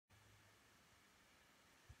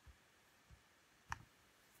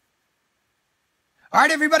All right,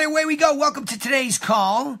 everybody, away we go. Welcome to today's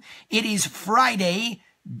call. It is Friday.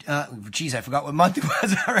 Geez, I forgot what month it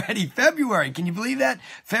was already. February. Can you believe that?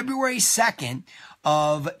 February 2nd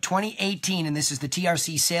of 2018, and this is the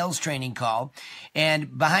TRC sales training call.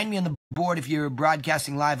 And behind me on the board, if you're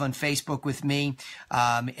broadcasting live on Facebook with me,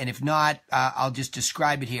 and if not, I'll just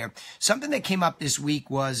describe it here. Something that came up this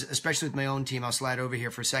week was, especially with my own team, I'll slide over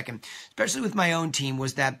here for a second, especially with my own team,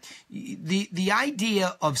 was that the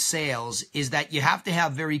idea of sales is that you have to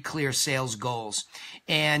have very clear sales goals.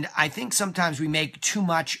 And I think sometimes we make too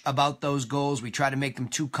much about those goals. We try to make them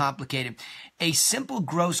too complicated. A simple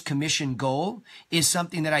gross commission goal is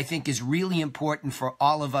something that I think is really important for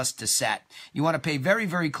all of us to set. You want to pay very,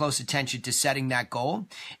 very close attention to setting that goal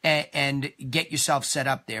and get yourself set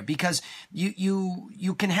up there, because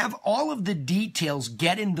you can have all of the details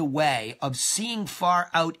get in the way of seeing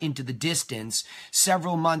far out into the distance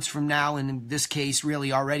several months from now, and in this case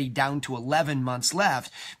really already down to 11 months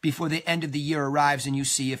left before the end of the year arrives and you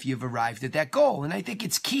see if you've arrived at that goal. And I think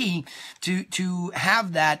it's key to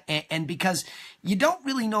have that, and because you don't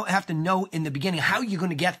really have to know in the beginning how you're going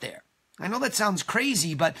to get there. I know that sounds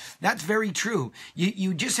crazy, but that's very true.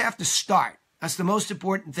 You just have to start. That's the most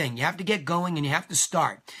important thing. You have to get going and you have to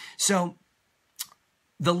start. So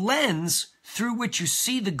the lens through which you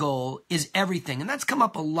see the goal is everything. And that's come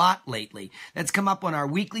up a lot lately. That's come up on our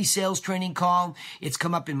weekly sales training call. It's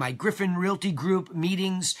come up in my Griffin Realty Group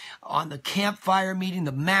meetings, on the campfire meeting,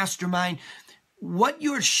 the mastermind. What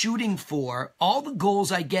you're shooting for, all the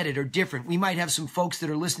goals I get it are different. We might have some folks that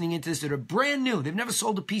are listening into this that are brand new. They've never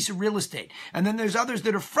sold a piece of real estate. And then there's others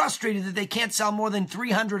that are frustrated that they can't sell more than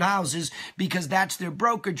 300 houses because that's their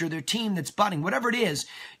brokerage or their team that's budding. Whatever it is,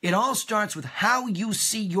 it all starts with how you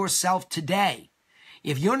see yourself today.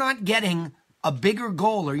 If you're not getting a bigger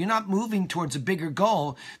goal, or you're not moving towards a bigger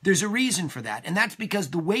goal, there's a reason for that. And that's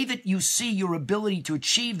because the way that you see your ability to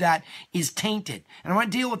achieve that is tainted. And I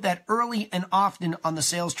want to deal with that early and often on the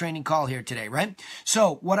sales training call here today, right?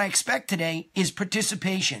 So what I expect today is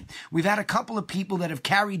participation. We've had a couple of people that have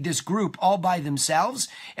carried this group all by themselves,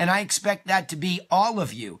 and I expect that to be all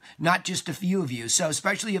of you, not just a few of you. So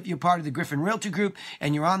especially if you're part of the Griffin Realty Group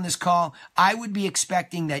and you're on this call, I would be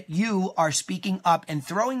expecting that you are speaking up and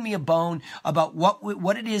throwing me a bone about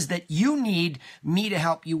what it is that you need me to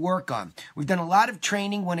help you work on. We've done a lot of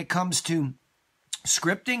training when it comes to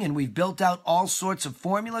scripting, and we've built out all sorts of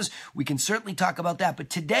formulas. We can certainly talk about that. But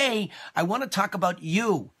today, I want to talk about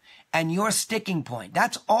you and your sticking point.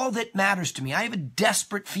 That's all that matters to me. I have a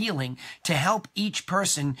desperate feeling to help each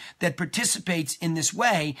person that participates in this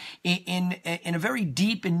way in a very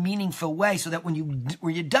deep and meaningful way, so that when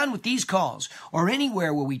you're done with these calls or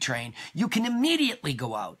anywhere where we train, you can immediately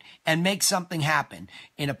go out and make something happen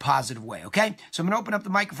in a positive way, okay? So I'm going to open up the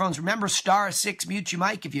microphones. Remember, *6 mutes your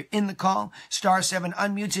mic if you're in the call. *7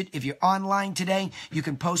 unmutes it. If you're online today, you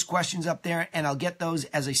can post questions up there, and I'll get those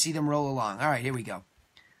as I see them roll along. All right, here we go.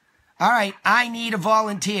 All right, I need a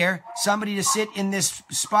volunteer, somebody to sit in this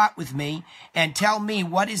spot with me and tell me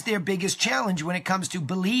what is their biggest challenge when it comes to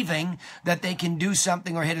believing that they can do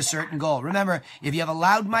something or hit a certain goal. Remember, if you have a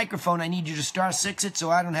loud microphone, I need you to *6 it so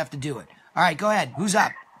I don't have to do it. All right, go ahead. Who's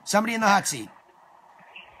up? Somebody in the hot seat.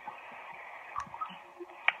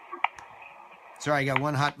 Sorry, I got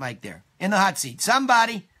one hot mic there. In the hot seat.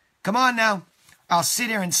 Somebody. Come on now. I'll sit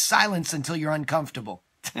here in silence until you're uncomfortable.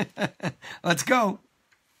 Let's go.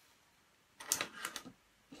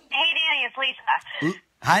 Hey, Danny, it's Lisa.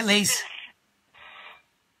 Hi, Lisa.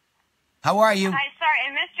 How are you? Hi, sorry,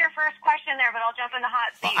 I missed your first question there, but I'll jump in the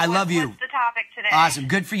hot seat. I love you. What's the topic today? Awesome.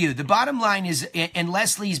 Good for you. The bottom line is, and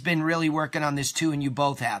Leslie's been really working on this too, and you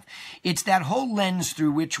both have, it's that whole lens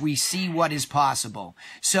through which we see what is possible.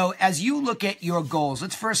 So as you look at your goals,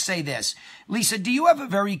 let's first say this. Lisa, do you have a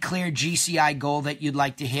very clear GCI goal that you'd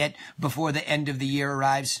like to hit before the end of the year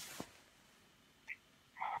arrives?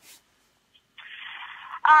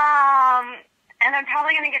 And I'm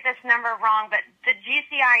probably going to get this number wrong, but the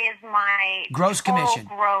GCI is my gross commission.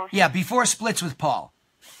 Gross. Yeah, before splits with Paul.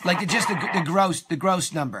 Like just the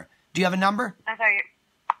gross number. Do you have a number? I'm sorry.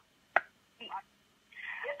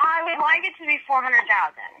 I would like it to be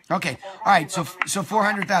 400,000. Okay. All right. So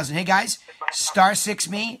 400,000. Hey guys, *6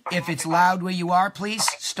 me if it's loud where you are, please.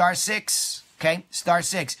 *6. Okay.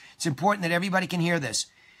 *6. It's important that everybody can hear this.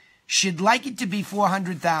 Should like it to be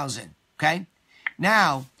 400,000. Okay.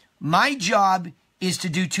 Now, my job is to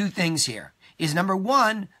do two things here. Is number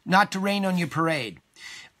one, not to rain on your parade.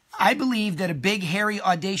 I believe that a big, hairy,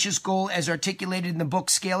 audacious goal as articulated in the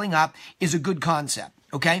book Scaling Up is a good concept,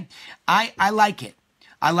 okay? I like it.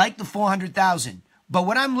 I like the 400,000. But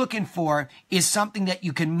what I'm looking for is something that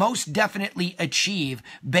you can most definitely achieve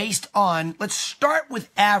based on, let's start with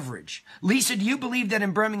average. Lisa, do you believe that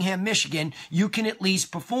in Birmingham, Michigan, you can at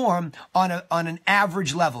least perform on an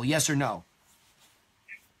average level? Yes or no?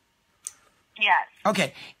 Yes.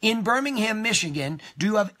 Okay. In Birmingham, Michigan, do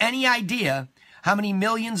you have any idea how many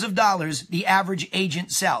millions of dollars the average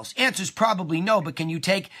agent sells? Answer's probably no, but can you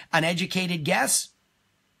take an educated guess?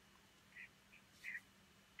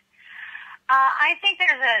 I think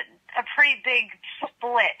there's a pretty big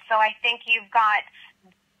split. So I think you've got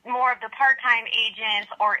more of the part-time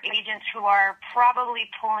agents or agents who are probably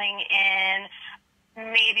pulling in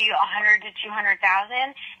maybe 100 to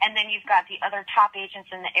 200,000, and then you've got the other top agents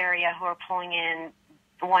in the area who are pulling in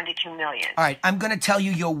 1 to 2 million. All right, I'm going to tell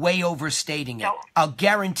you you're way overstating it. So, I'll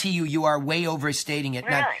guarantee you are way overstating it.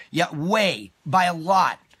 Really? Now, yeah, way, by a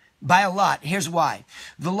lot. By a lot. Here's why.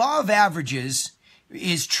 The law of averages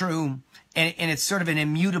is true, and it's sort of an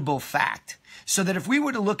immutable fact. So that if we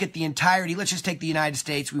were to look at the entirety, let's just take the United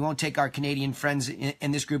States. We won't take our Canadian friends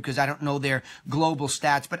in this group because I don't know their global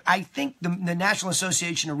stats. But I think the National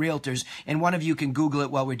Association of Realtors, and one of you can Google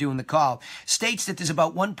it while we're doing the call, states that there's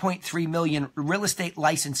about 1.3 million real estate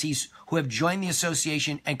licensees who have joined the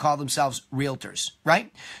association and call themselves realtors,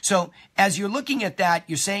 right? So as you're looking at that,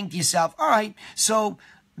 you're saying to yourself, all right, so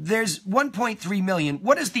there's 1.3 million.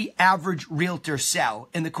 What does the average realtor sell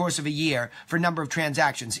in the course of a year for number of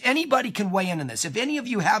transactions? Anybody can weigh in on this. If any of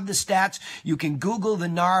you have the stats, you can Google the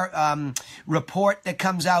NAR report that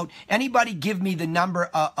comes out. Anybody give me the number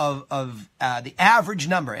of the average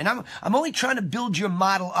number. And I'm only trying to build your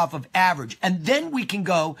model off of average. And then we can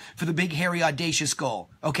go for the big, hairy, audacious goal.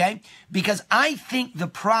 Okay? Because I think the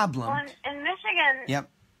problem... Well, in Michigan... Yep.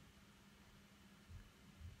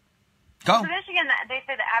 Go. In Michigan, they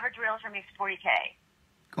say the average realtor makes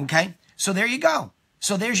 $40K. Okay, so there you go.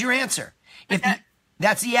 So there's your answer.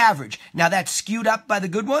 That's the average. Now that's skewed up by the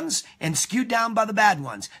good ones and skewed down by the bad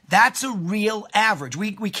ones. That's a real average.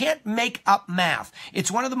 We can't make up math.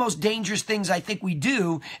 It's one of the most dangerous things I think we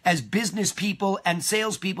do as business people and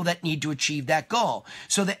salespeople that need to achieve that goal.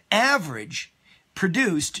 So the average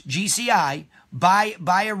produced GCI by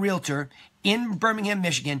a realtor in Birmingham,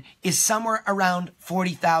 Michigan, is somewhere around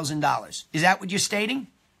 $40,000. Is that what you're stating?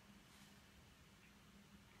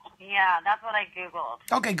 Yeah, that's what I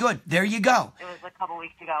Googled. Okay, good. There you go. It was a couple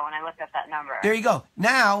weeks ago when I looked up that number. There you go.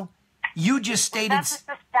 Now, you just stated... That's just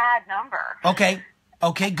a sad number.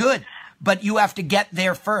 Okay, good. But you have to get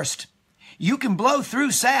there first. You can blow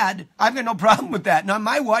through sad. I've got no problem with that. And on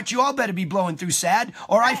my watch, you all better be blowing through sad,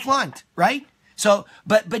 or I flunked, right? So,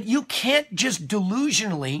 but you can't just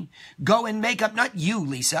delusionally go and make up, not you,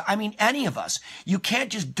 Lisa, I mean any of us. You can't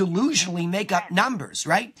just delusionally make up numbers,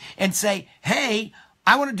 right? And say, hey,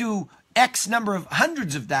 I want to do X number of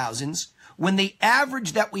hundreds of thousands when the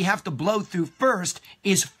average that we have to blow through first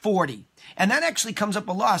is 40. And that actually comes up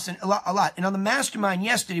a lot. And on the mastermind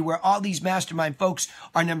yesterday, where all these mastermind folks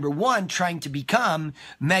are, number one, trying to become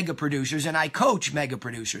mega producers, and I coach mega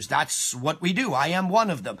producers. That's what we do. I am one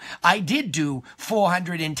of them. I did do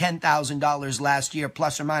 $410,000 last year,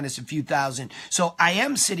 plus or minus a few thousand. So I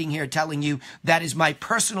am sitting here telling you that is my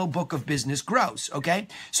personal book of business gross. Okay.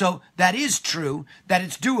 So that is true, that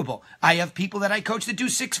it's doable. I have people that I coach that do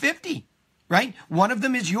 650, right? One of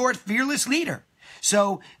them is your fearless leader.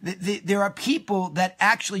 So there are people that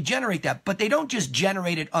actually generate that, but they don't just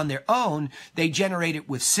generate it on their own. They generate it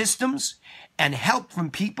with systems and help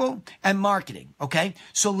from people and marketing. Okay.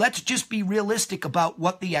 So let's just be realistic about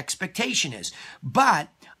what the expectation is. But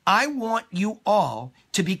I want you all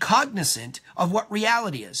to be cognizant of what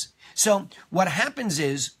reality is. So what happens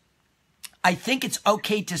is, I think it's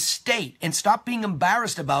okay to state and stop being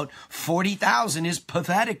embarrassed about 40,000 is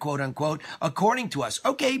pathetic, quote unquote, according to us.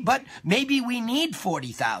 Okay, but maybe we need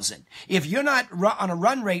 40,000. If you're not on a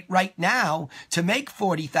run rate right now to make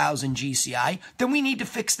 40,000 GCI, then we need to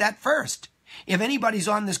fix that first. If anybody's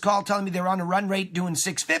on this call telling me they're on a run rate doing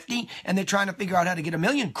 650 and they're trying to figure out how to get $1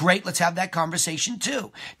 million, great, let's have that conversation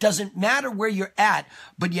too. Doesn't matter where you're at,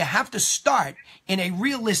 but you have to start in a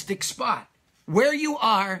realistic spot. Where you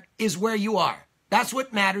are is where you are. That's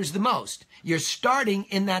what matters the most. You're starting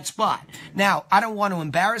in that spot. Now, I don't want to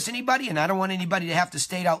embarrass anybody, and I don't want anybody to have to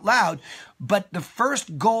state out loud, but the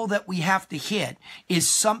first goal that we have to hit is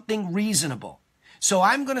something reasonable. So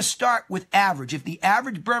I'm going to start with average. If the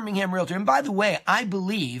average Birmingham realtor, and by the way, I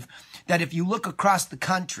believe that if you look across the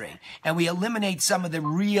country and we eliminate some of the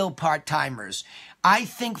real part-timers, I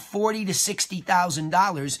think $40,000 to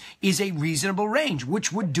 $60,000 is a reasonable range,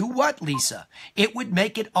 which would do what, Lisa? It would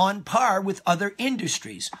make it on par with other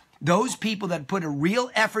industries. Those people that put a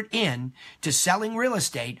real effort in to selling real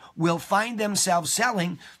estate will find themselves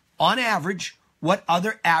selling, on average, what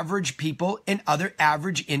other average people in other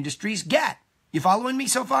average industries get. You following me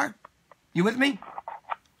so far? You with me?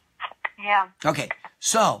 Yeah. Okay.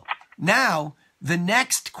 So now the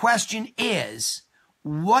next question is,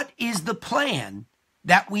 what is the plan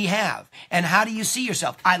that we have? And how do you see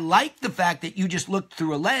yourself? I like the fact that you just looked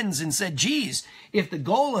through a lens and said, geez, if the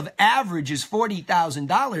goal of average is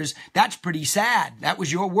 $40,000, that's pretty sad. That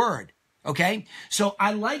was your word. Okay. So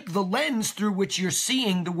I like the lens through which you're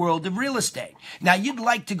seeing the world of real estate. Now you'd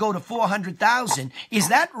like to go to 400,000. Is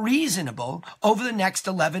that reasonable over the next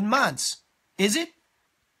 11 months? Is it?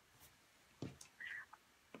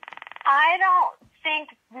 I don't think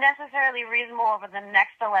necessarily reasonable over the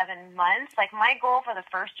next 11 months. Like, my goal for the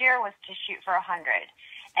first year was to shoot for 100.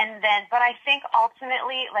 And then, but I think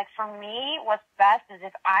ultimately, like, for me, what's best is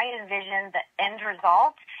if I envision the end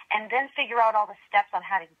result and then figure out all the steps on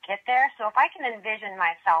how to get there. So if I can envision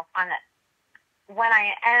myself on it, when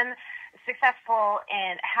I am successful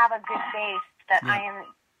and have a good base, that I am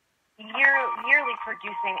yearly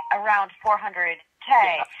producing around 400K.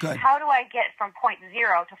 Good. How do I get from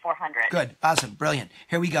 0 to 400? Good. Awesome. Brilliant.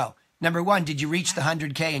 Here we go. Number one, did you reach the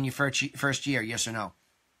 100K in your first year? Yes or no?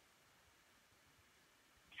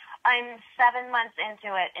 I'm 7 months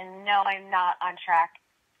into it, and no, I'm not on track.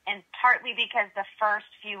 And partly because the first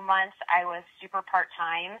few months I was super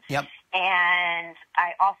part-time. Yep. And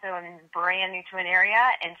I also am brand new to an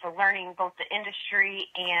area, and so learning both the industry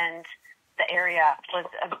and the area was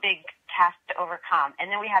a big task to overcome.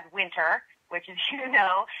 And then we had winter, which, as you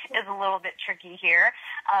know, is a little bit tricky here.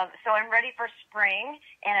 So I'm ready for spring,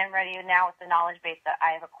 and I'm ready now with the knowledge base that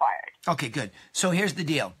I have acquired. Okay, good. So here's the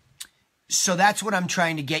deal. So that's what I'm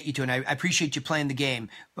trying to get you to, and I appreciate you playing the game.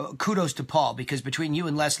 Kudos to Paul, because between you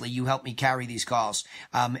and Leslie, you helped me carry these calls,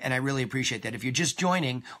 and I really appreciate that. If you're just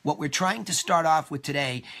joining, what we're trying to start off with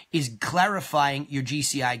today is clarifying your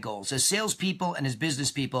GCI goals. As salespeople and as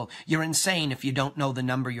business people, you're insane if you don't know the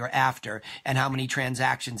number you're after and how many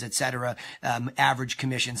transactions, et cetera, average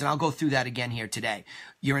commissions, and I'll go through that again here today.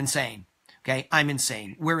 You're insane. Okay, I'm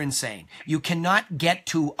insane. We're insane. You cannot get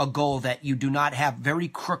to a goal that you do not have very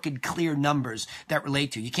crooked, clear numbers that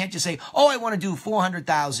relate to. You can't just say, "Oh, I want to do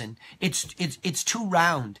 400,000." It's too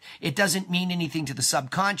round. It doesn't mean anything to the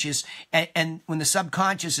subconscious. And when the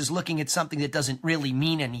subconscious is looking at something that doesn't really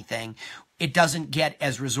mean anything, it doesn't get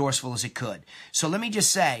as resourceful as it could. So let me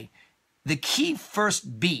just say, the key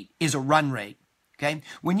first beat is a run rate. Okay.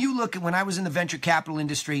 When you look at when I was in the venture capital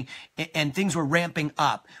industry and things were ramping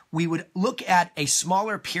up, we would look at a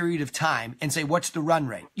smaller period of time and say, what's the run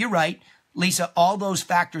rate? You're right, Lisa, all those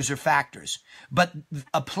factors are factors, but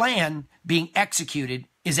a plan being executed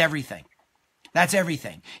is everything. That's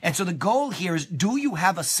everything. And so the goal here is, do you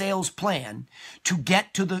have a sales plan to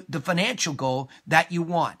get to the financial goal that you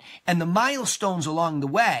want? And the milestones along the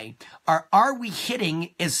way are we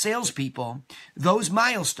hitting as salespeople those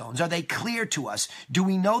milestones? Are they clear to us? Do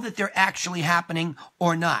we know that they're actually happening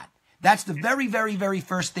or not? That's the very, very, very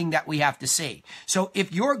first thing that we have to see. So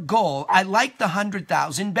if your goal, I like the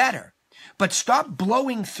 100,000 better. But stop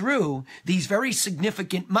blowing through these very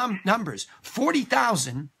significant numbers.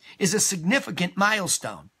 40,000 is a significant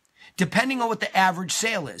milestone, depending on what the average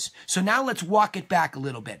sale is. So now let's walk it back a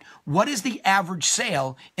little bit. What is the average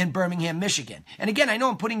sale in Birmingham, Michigan? And again, I know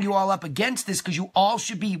I'm putting you all up against this because you all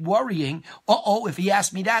should be worrying, if he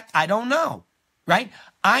asked me that, I don't know. Right?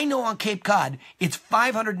 I know on Cape Cod, it's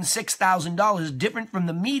 $506,000, different from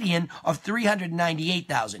the median of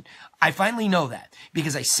 $398,000. I finally know that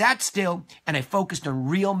because I sat still and I focused on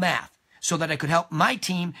real math so that I could help my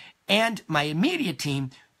team and my immediate team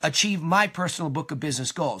achieve my personal book of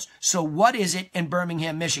business goals. So what is it in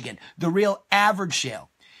Birmingham, Michigan? The real average sale.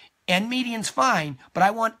 And median's fine, but I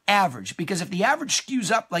want average, because if the average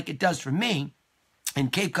skews up like it does for me in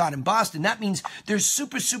Cape Cod and Boston, that means there's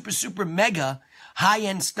super, super, super mega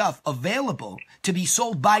high-end stuff available to be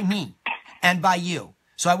sold by me and by you.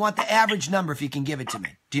 So I want the average number if you can give it to me.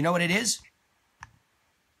 Do you know what it is?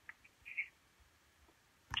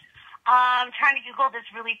 I'm trying to Google this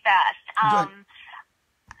really fast. Good.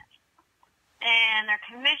 And their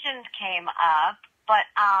commissions came up, but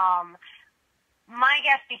my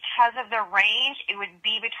guess, because of the range, it would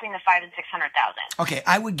be between the 500,000 and 600,000. Okay,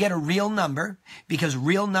 I would get a real number because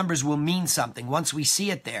real numbers will mean something once we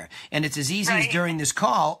see it there. And it's as easy as during this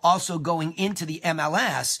call, also going into the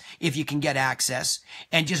MLS, if you can get access,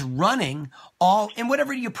 and just running all, and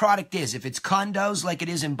whatever your product is, if it's condos like it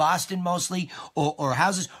is in Boston mostly, or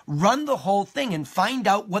houses, run the whole thing and find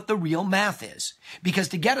out what the real math is. Because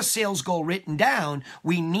to get a sales goal written down,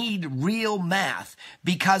 we need real math,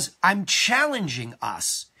 because I'm challenging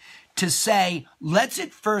us to say, let's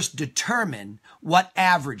at first determine what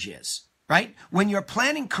average is. Right? When you're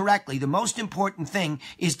planning correctly, the most important thing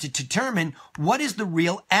is to determine what is the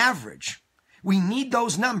real average. We need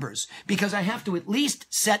those numbers because I have to at least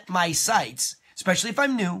set my sights, especially if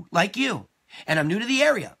I'm new, like you, and I'm new to the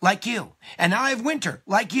area, like you, and now I have winter,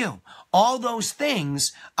 like you. All those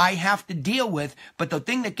things I have to deal with, but the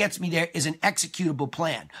thing that gets me there is an executable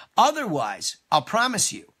plan. Otherwise, I'll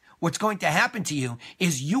promise you, what's going to happen to you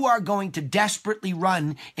is you are going to desperately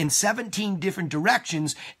run in 17 different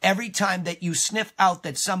directions every time that you sniff out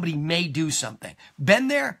that somebody may do something. Been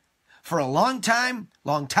there for a long time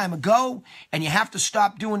ago, and you have to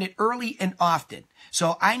stop doing it early and often.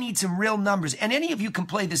 So I need some real numbers. And any of you can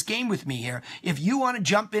play this game with me here. If you want to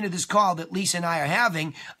jump into this call that Lisa and I are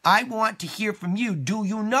having, I want to hear from you. Do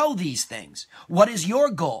you know these things? What is your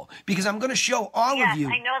goal? Because I'm going to show all of you.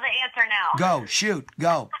 Yes, I know the answer now. Go, shoot,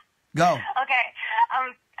 go. Go. Okay. I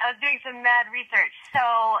was doing some mad research. So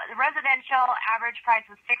the residential average price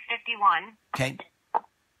was $651. Okay.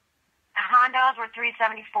 Condos were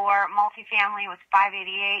 $374. Multifamily was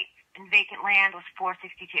 $588, and vacant land was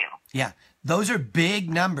 $462. Yeah, those are big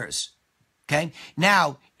numbers. Okay.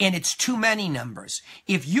 Now, and it's too many numbers.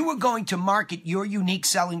 If you were going to market your unique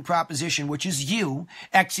selling proposition, which is you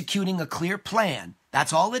executing a clear plan,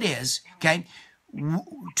 that's all it is. Okay.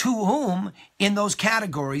 To whom in those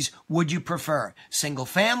categories would you prefer? Single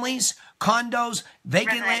families, condos,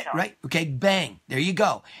 vacant land, right? Okay, bang. There you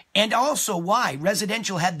go. And also why?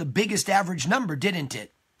 Residential had the biggest average number, didn't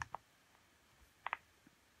it?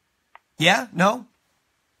 Yeah? No?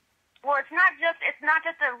 Well, it's not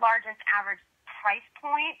just the largest average price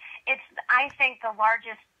point. It's, I think, the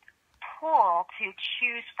largest pool to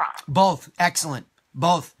choose from. Both. Excellent.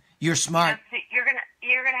 Both. You're smart.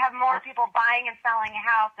 You're gonna have more people buying and selling a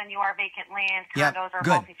house than you are vacant land, condos, or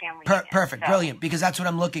good. multifamily units. Perfect, brilliant, because that's what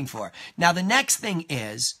I'm looking for. Now, the next thing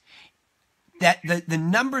is that the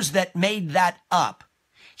numbers that made that up,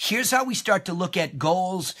 here's how we start to look at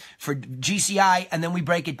goals for GCI, and then we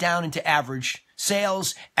break it down into average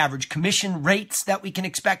sales, average commission rates that we can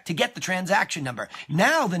expect to get the transaction number.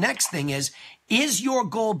 Now, the next thing is your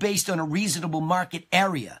goal based on a reasonable market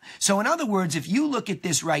area? So in other words, if you look at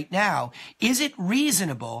this right now, is it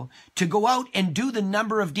reasonable to go out and do the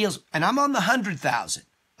number of deals? And I'm on the 100,000.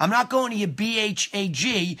 I'm not going to your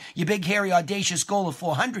BHAG, your big, hairy, audacious goal of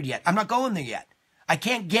 400 yet. I'm not going there yet. I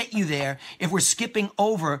can't get you there if we're skipping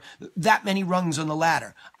over that many rungs on the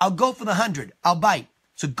ladder. I'll go for the 100. I'll bite.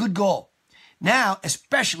 It's a good goal. Now,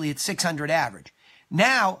 especially at 600 average.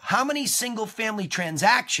 Now, how many single family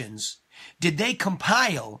transactions did they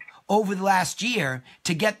compile over the last year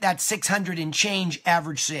to get that 600 and change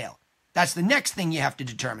average sale? That's the next thing you have to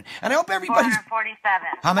determine. And I hope everybody's... 447.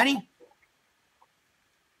 How many?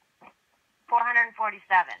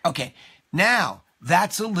 447. Okay. Now,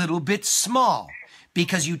 that's a little bit small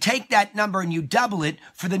because you take that number and you double it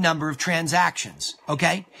for the number of transactions.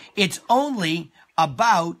 Okay? It's only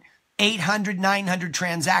about 800, 900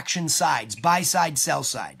 transaction sides, buy side, sell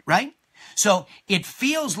side, right? So it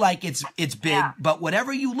feels like it's big, but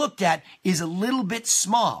whatever you looked at is a little bit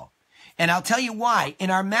small. And I'll tell you why. In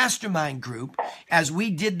our mastermind group, as we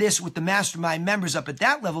did this with the mastermind members up at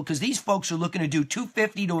that level, because these folks are looking to do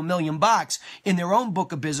 $250 to $1 million in their own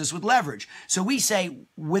book of business with leverage. So we say,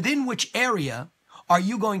 within which area are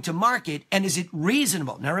you going to market, and is it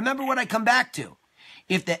reasonable? Now remember what I come back to.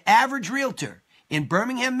 If the average realtor in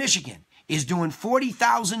Birmingham, Michigan is doing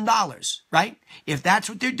 $40,000, right? If that's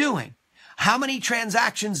what they're doing, how many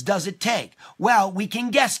transactions does it take? Well, we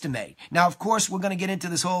can guesstimate. Now, of course, we're going to get into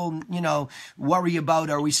this whole, worry about,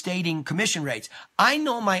 are we stating commission rates? I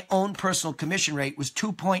know my own personal commission rate was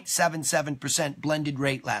 2.77% blended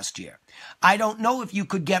rate last year. I don't know if you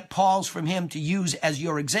could get Paul's from him to use as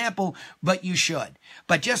your example, but you should.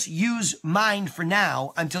 But just use mine for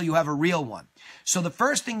now until you have a real one. So the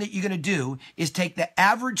first thing that you're going to do is take the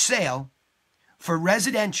average sale for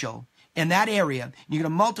residential in that area. You're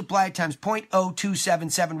going to multiply it times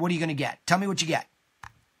 0.0277. What are you going to get? Tell me what you get.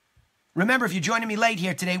 Remember, if you're joining me late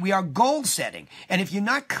here today, we are goal setting. And if you're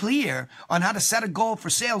not clear on how to set a goal for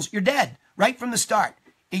sales, you're dead right from the start.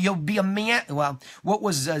 You'll be a man. Well, what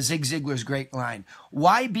was Zig Ziglar's great line?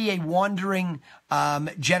 Why be a wandering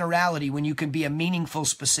generality when you can be a meaningful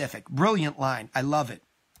specific? Brilliant line. I love it.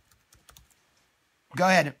 Go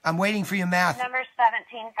ahead. I'm waiting for your math. Number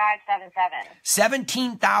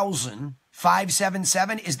 17577.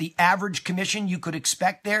 577 is the average commission you could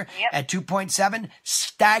expect there at 2.7.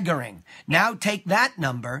 Staggering. Now take that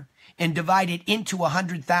number and divide it into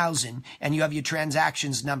 100,000 and you have your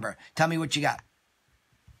transactions number. Tell me what you got.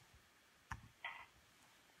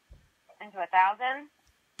 Into 1,000?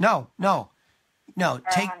 No.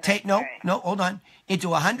 Hold on. Into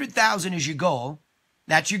 100,000 is your goal.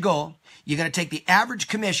 That's your goal. You're going to take the average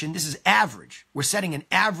commission. This is average. We're setting an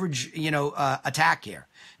average, attack here,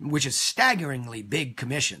 which is staggeringly big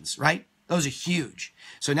commissions, right? Those are huge.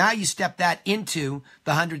 So now you step that into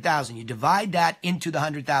the 100,000. You divide that into the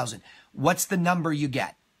 100,000. What's the number you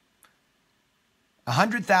get?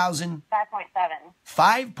 100,000. 5.7.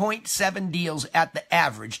 5.7 deals at the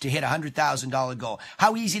average to hit a $100,000 goal.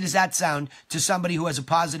 How easy does that sound to somebody who has a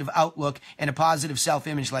positive outlook and a positive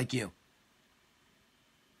self-image like you?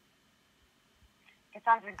 It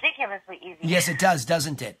sounds ridiculously easy. Yes, it does,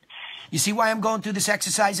 doesn't it? You see why I'm going through this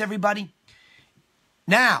exercise, everybody?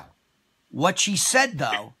 Now, what she said,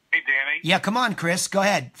 though... Hey, Danny. Yeah, come on, Chris. Go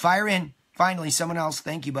ahead. Fire in. Finally, someone else.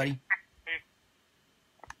 Thank you, buddy.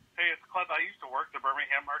 Hey, it's Clint. I used to work the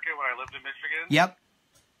Birmingham market when I lived in Michigan. Yep.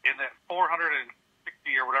 And that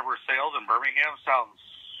 460 or whatever sales in Birmingham sounds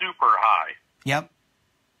super high. Yep.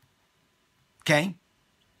 Okay.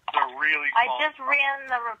 They're really I small. just ran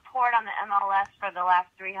the report on the MLS for the last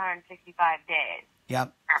 365 days.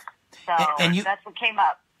 Yep. So And you- that's what came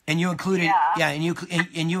up. And you included, Yeah. and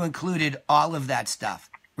you included all of that stuff,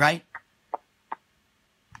 right?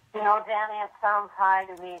 You know, Danny, it sounds high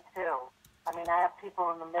to me, too. I mean, I have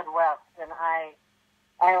people in the Midwest, and I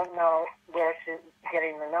don't know where she's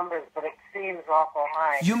getting the numbers, but it seems awful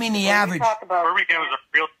high. You mean the When average? we talk about, Birmingham is a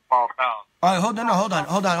real small town. All right, hold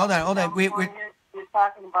on. You're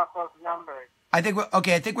talking about those numbers. I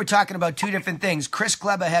think we're talking about two different things. Chris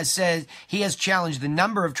Kleber has said he has challenged the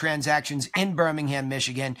number of transactions in Birmingham,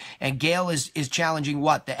 Michigan, and Gail is challenging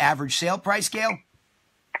what? The average sale price, Gail?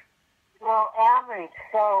 Well, average.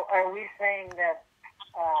 So are we saying that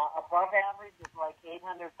above average is like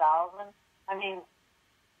 800,000? I mean,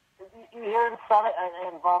 you're in Southern,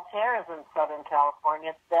 and Voltaire is in Southern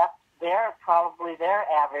California. They're probably their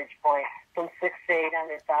average point from 600,000 to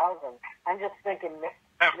 800,000. I'm just thinking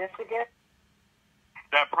Michigan.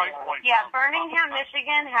 That price point. Yeah, Birmingham,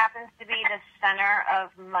 Michigan happens to be the center of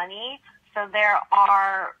money. So there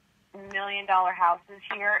are $1 million houses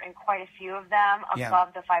here, and quite a few of them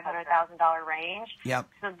above the $500,000 range. Yep.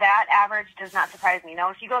 So that average does not surprise me. Now,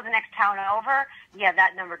 if you go the next town over,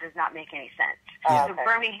 that number does not make any sense. Yeah. So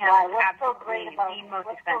Birmingham is absolutely the most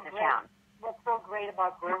expensive town. What's so great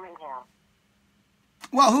about Birmingham?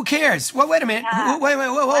 Well, who cares? Well, wait a minute. Yeah. Wait,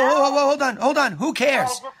 hold on. Who cares?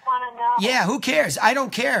 I just want to know. Yeah, who cares? I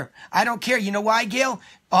don't care. You know why, Gail?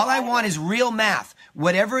 All I want is real math.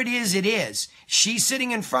 Whatever it is, it is. She's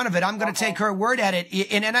sitting in front of it. I'm going to take her word at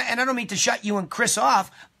it. And I don't mean to shut you and Chris off.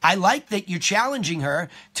 I like that you're challenging her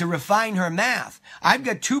to refine her math. I've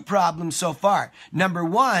got two problems so far. Number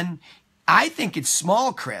one, I think it's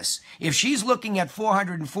small, Chris. If she's looking at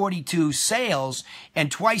 442 sales and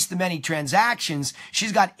twice the many transactions,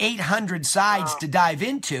 she's got 800 sides to dive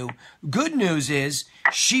into. Good news is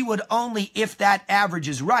she would only, if that average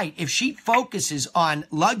is right, if she focuses on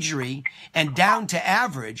luxury and down to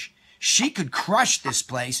average, she could crush this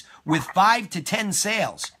place with 5 to 10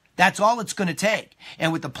 sales. That's all it's going to take.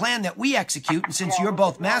 And with the plan that we execute, and since you're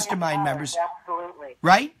both mastermind members, Absolutely.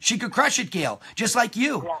 right? She could crush it, Gail, just like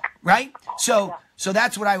you, right? So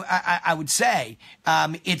that's what I would say.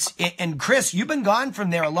 And Chris, you've been gone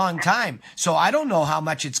from there a long time, so I don't know how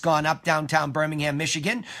much it's gone up downtown Birmingham,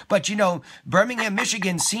 Michigan. But Birmingham,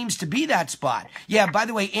 Michigan seems to be that spot. Yeah. By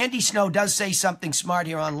the way, Andy Snow does say something smart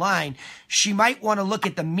here online. She might want to look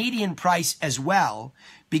at the median price as well,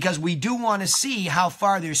 because we do want to see how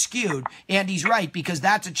far they're skewed. Andy's right, because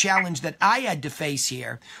that's a challenge that I had to face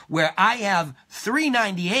here, where I have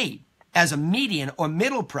 $398 as a median or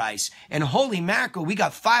middle price, and holy mackerel, we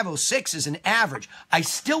got 506 as an average. I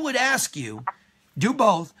still would ask you, do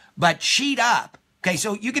both, but sheet up. Okay,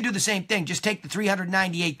 so you can do the same thing. Just take the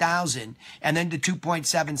 398,000 and then the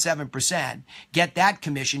 2.77%. Get that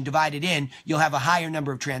commission divided in. You'll have a higher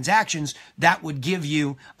number of transactions. That would give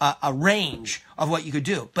you a range of what you could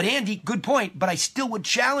do. But Andy, good point. But I still would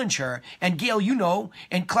challenge her. And Gail,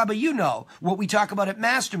 and Kleber, what we talk about at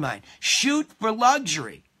Mastermind. Shoot for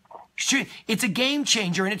luxury. It's a game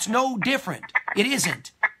changer, and it's no different. It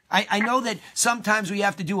isn't. I know that sometimes we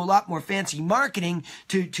have to do a lot more fancy marketing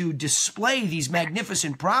to display these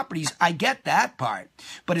magnificent properties. I get that part.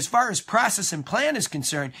 But as far as process and plan is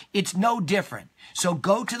concerned, it's no different. So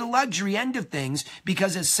go to the luxury end of things,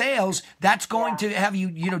 because as sales, that's going to have you,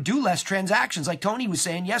 do less transactions, like Tony was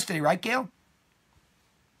saying yesterday, right, Gail?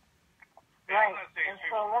 Right. And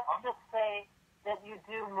so let's just say that you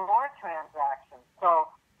do more transactions. So,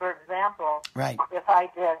 for example, if I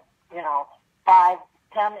did, $5, $10,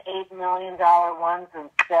 $8 million ones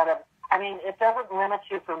instead of, it doesn't limit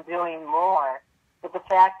you from doing more. But the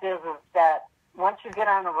fact is that once you get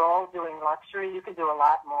on a roll doing luxury, you can do a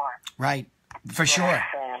lot more. Right. For sure.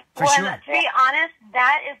 To be honest,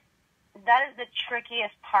 that is the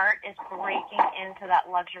trickiest part, is breaking into that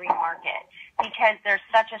luxury market, because there's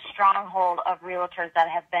such a stronghold of realtors that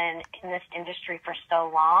have been in this industry for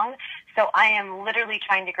so long. So I am literally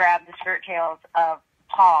trying to grab the skirt tails of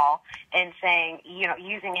Paul and saying,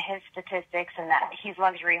 using his statistics and that he's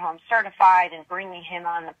luxury home certified, and bringing him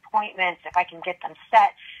on appointments if I can get them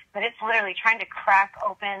set. But it's literally trying to crack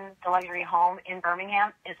open the luxury home in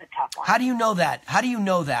Birmingham is a tough one. How do you know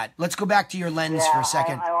that? Let's go back to your lens for a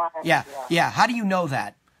second. Yeah. How do you know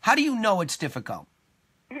that? How do you know it's difficult?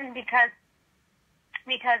 Because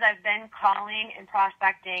I've been calling and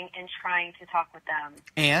prospecting and trying to talk with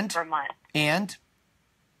them for months. And?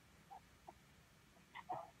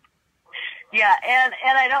 Yeah, and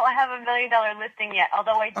I don't have $1 million listing yet,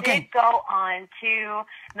 although I did go on 2 $1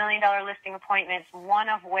 million listing appointments, one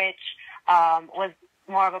of which was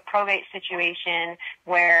more of a probate situation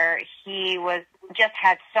where he just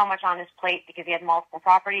had so much on his plate because he had multiple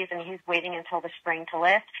properties, and he's waiting until the spring to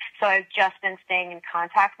list. So I've just been staying in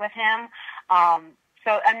contact with him.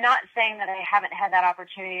 So I'm not saying that I haven't had that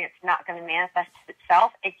opportunity. It's not going to manifest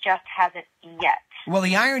itself. It just hasn't yet. Well,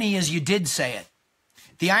 the irony is you did say it.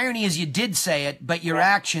 But your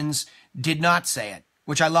actions did not say it,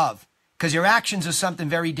 which I love, because your actions are something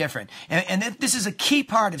very different. And this is a key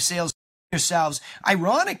part of sales yourselves.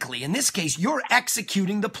 Ironically, in this case, you're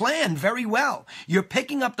executing the plan very well. You're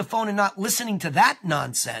picking up the phone and not listening to that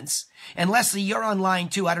nonsense. And Leslie, you're online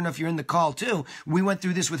too. I don't know if you're in the call too. We went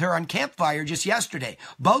through this with her on Campfire just yesterday.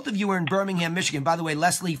 Both of you are in Birmingham, Michigan. By the way,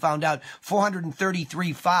 Leslie found out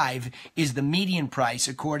 $433,500 is the median price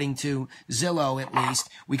according to Zillow, at least.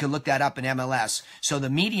 We could look that up in MLS. So the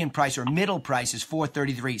median price or middle price is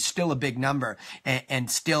 $433,000. Still a big number and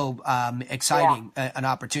still exciting, an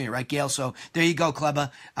opportunity, right, Gail? So there you go, Kleba.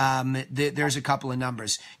 There's a couple of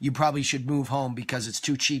numbers. You probably should move home because it's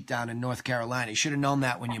too cheap down in North Carolina. You should have known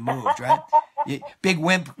that when you moved. Right? Big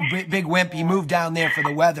wimp. He moved down there for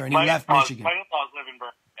the weather, and he left Michigan. My in-laws live in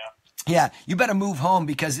Birmingham. Yeah, you better move home,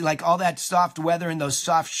 because like all that soft weather and those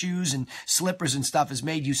soft shoes and slippers and stuff has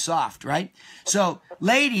made you soft, right? So,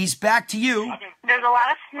 ladies, back to you. There's a lot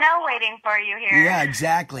of snow waiting for you here. Yeah,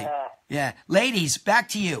 exactly. Yeah, ladies, back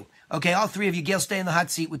to you. Okay, all three of you, Gail, stay in the hot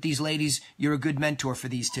seat with these ladies. You're a good mentor for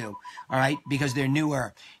these two, all right, because they're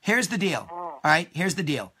newer. Here's the deal, all right? Here's the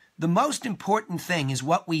deal. The most important thing is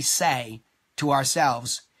what we say to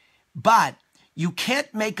ourselves, but you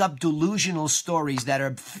can't make up delusional stories that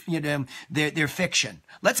are, they're fiction.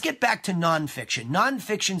 Let's get back to nonfiction.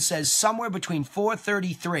 Nonfiction says somewhere between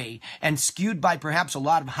 433 and skewed by perhaps a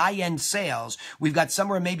lot of high-end sales, we've got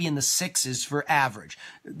somewhere maybe in the 6s for average.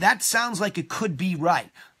 That sounds like it could be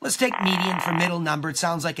right. Let's take median for middle number. It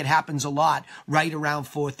sounds like it happens a lot right around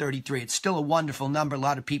 433. It's still a wonderful number. A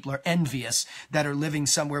lot of people are envious that are living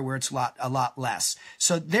somewhere where it's a lot less.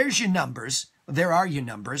 So there's your numbers. There are your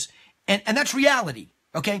numbers. And that's reality.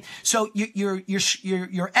 Okay. So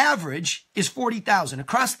your average is 40,000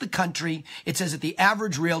 across the country. It says that the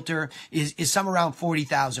average realtor is somewhere around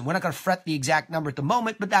 40,000. We're not going to fret the exact number at the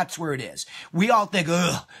moment, but that's where it is. We all think,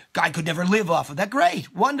 guy could never live off of that.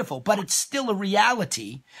 Great. Wonderful. But it's still a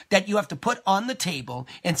reality that you have to put on the table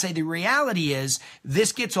and say the reality is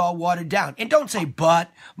this gets all watered down. And don't say,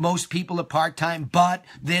 but most people are part-time, but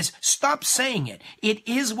this. Stop saying it. It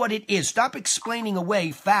is what it is. Stop explaining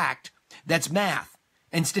away fact. That's math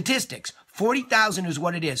and statistics. 40,000 is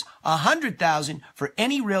what it is. 100,000 for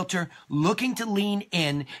any realtor looking to lean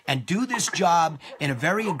in and do this job in a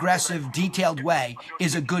very aggressive, detailed way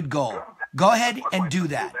is a good goal. Go ahead and do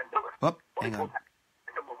that. Whoop, hang on.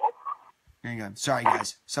 Hang on. Sorry,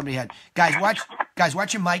 guys. Somebody had guys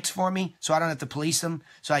watch your mics for me so I don't have to police them,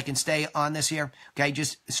 so I can stay on this here. Okay,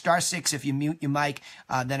 just *6 if you mute your mic,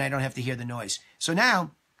 then I don't have to hear the noise. So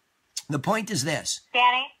now the point is this.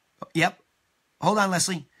 Danny? Yep. Hold on,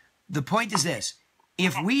 Leslie. The point is this.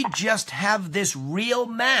 If we just have this real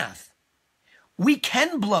math, we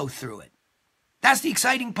can blow through it. That's the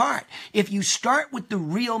exciting part. If you start with the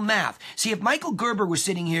real math. See, if Michael Gerber was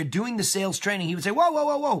sitting here doing the sales training, he would say, whoa, whoa,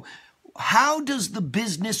 whoa, whoa. How does the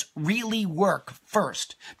business really work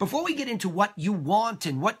first? Before we get into what you want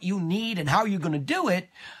and what you need and how you're going to do it,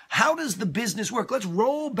 how does the business work? Let's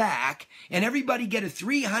roll back and everybody get a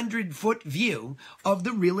 300-foot view of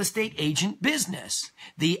the real estate agent business.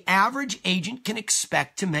 The average agent can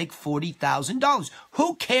expect to make $40,000.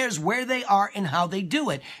 Who cares where they are and how they do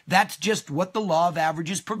it? That's just what the law of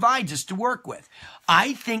averages provides us to work with.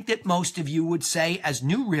 I think that most of you would say, as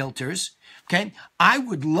new realtors, okay, I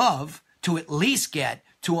would love to at least get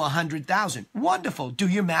to 100,000. Wonderful. Do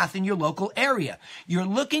your math in your local area. You're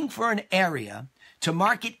looking for an area to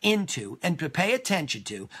market into and to pay attention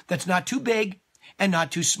to that's not too big and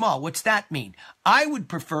not too small. What's that mean? I would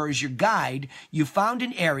prefer as your guide, you found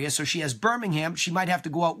an area, so she has Birmingham, she might have to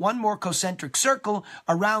go out one more concentric circle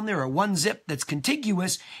around there or one zip that's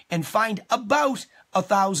contiguous and find about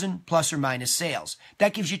 1,000 plus or minus sales.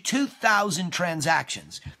 That gives you 2,000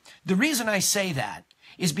 transactions. The reason I say that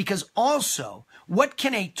is because also, what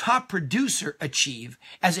can a top producer achieve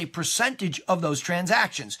as a percentage of those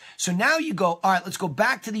transactions? So now you go, all right, let's go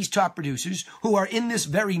back to these top producers who are in this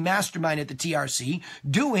very mastermind at the TRC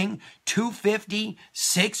doing 250,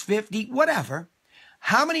 650, whatever.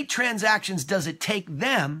 How many transactions does it take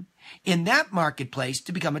them in that marketplace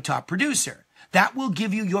to become a top producer? That will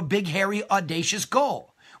give you your big, hairy, audacious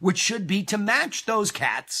goal, which should be to match those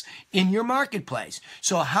cats in your marketplace.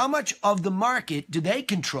 So how much of the market do they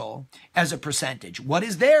control as a percentage? What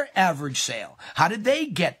is their average sale? How did they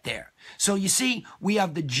get there? So you see, we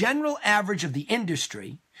have the general average of the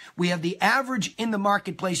industry. We have the average in the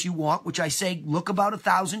marketplace you want, which I say look about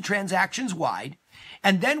 1,000 transactions wide.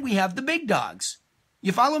 And then we have the big dogs.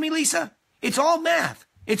 You follow me, Lisa? It's all math.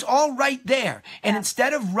 It's all right there. And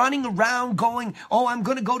instead of running around going, oh, I'm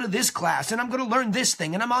going to go to this class and I'm going to learn this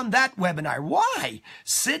thing and I'm on that webinar. Why?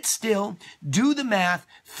 Sit still, do the math,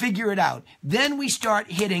 figure it out. Then we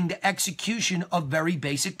start hitting the execution of very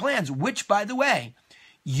basic plans, which, by the way,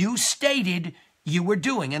 you stated you were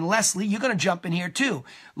doing. And Leslie, you're going to jump in here too.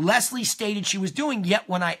 Leslie stated she was doing, yet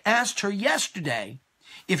when I asked her yesterday,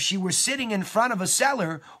 if she were sitting in front of a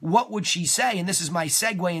seller, what would she say? And this is my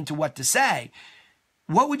segue into what to say.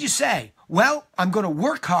 What would you say? Well, I'm going to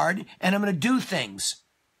work hard and I'm going to do things.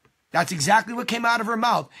 That's exactly what came out of her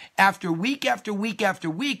mouth after week after week after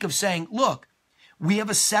week of saying, look, we have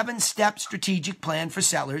a 7-step strategic plan for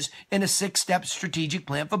sellers and a 6-step strategic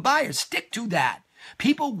plan for buyers. Stick to that.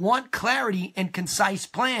 People want clarity and concise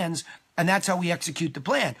plans, and that's how we execute the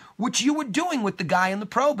plan, which you were doing with the guy in the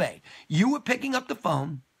probate. You were picking up the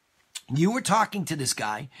phone. You were talking to this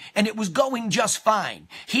guy, and it was going just fine.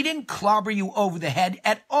 He didn't clobber you over the head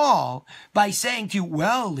at all by saying to you,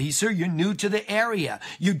 well, Lisa, you're new to the area.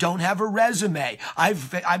 You don't have a resume.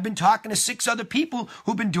 I've been talking to 6 other people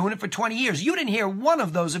who've been doing it for 20 years. You didn't hear one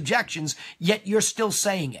of those objections, yet you're still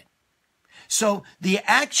saying it. So the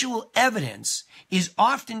actual evidence is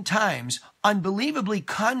oftentimes unbelievably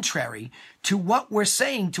contrary to what we're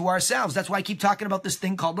saying to ourselves. That's why I keep talking about this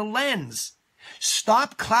thing called a lens.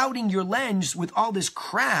 Stop clouding your lens with all this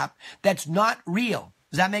crap that's not real.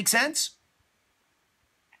 Does that make sense?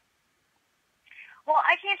 Well,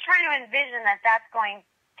 I keep trying to envision that that's going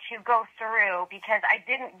to go through because I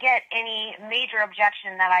didn't get any major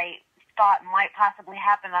objection that I thought might possibly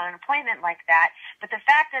happen on an appointment like that. But the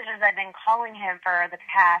fact is I've been calling him for the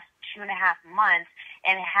past 2.5 months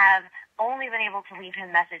and have only been able to leave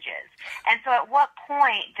him messages. And so at what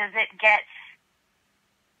point does it get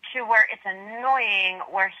to where it's annoying,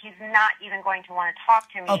 where he's not even going to want to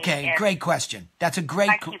talk to me? Okay, great question. That's a great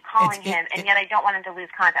question. I keep calling him, and yet I don't want him to lose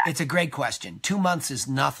contact. It's a great question. 2 months is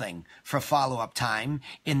nothing for follow-up time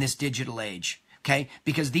in this digital age. Okay,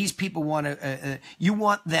 because these people want to, you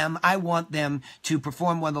want them, I want them to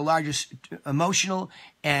perform one of the largest emotional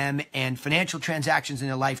and financial transactions in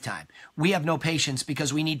their lifetime. We have no patience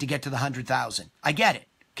because we need to get to the 100,000. I get it.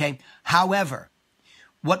 Okay. However,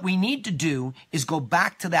 what we need to do is go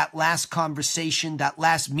back to that last conversation, that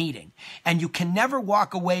last meeting. And you can never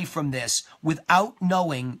walk away from this without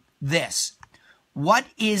knowing this. What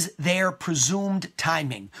is their presumed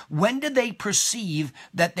timing? When do they perceive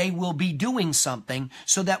that they will be doing something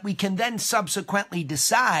so that we can then subsequently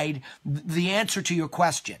decide the answer to your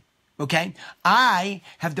question? Okay? I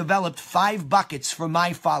have developed 5 buckets for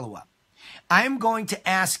my follow-up. I'm going to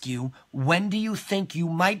ask you, when do you think you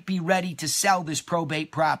might be ready to sell this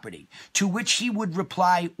probate property? To which he would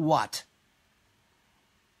reply, what?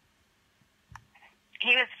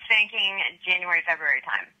 He was thinking January, February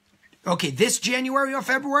time. Okay, this January or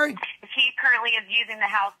February? He currently is using the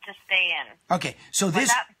house to stay in. Okay, so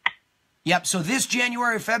this... Yep. So this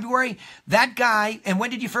January, February, that guy, and when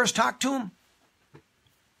did you first talk to him?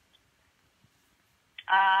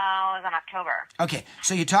 It was in October. Okay,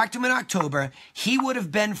 so you talked to him in October. He would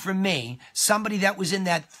have been, for me, somebody that was in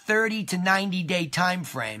that 30 to 90 day time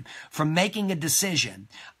frame from making a decision.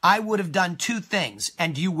 I would have done two things,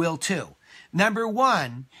 and you will too. Number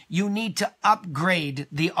one, you need to upgrade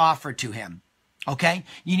the offer to him. Okay?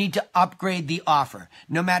 You need to upgrade the offer.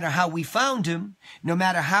 No matter how we found him, no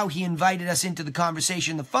matter how he invited us into the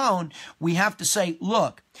conversation on the phone, we have to say,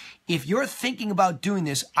 look, if you're thinking about doing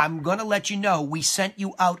this, I'm going to let you know we sent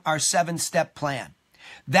you out our 7-step plan.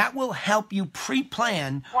 That will help you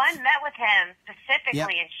pre-plan. One met with him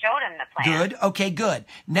specifically and showed him the plan. Good. Okay, good.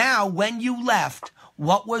 Now, when you left,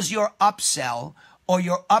 what was your upsell or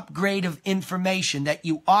your upgrade of information that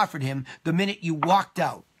you offered him the minute you walked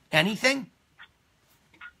out? Anything?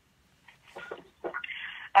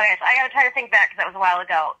 Okay, so I got to try to think back because that was a while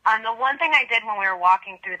ago. The one thing I did when we were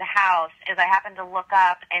walking through the house is I happened to look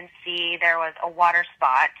up and see there was a water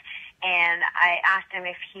spot, and I asked him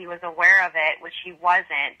if he was aware of it, which he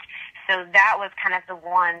wasn't. So that was kind of the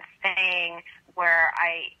one thing where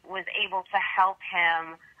I was able to help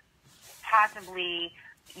him possibly,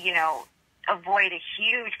 avoid a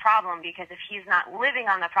huge problem, because if he's not living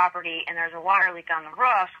on the property and there's a water leak on the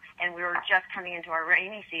roof and we were just coming into our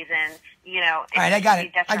rainy season, all right, I got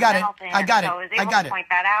it. So I was able to point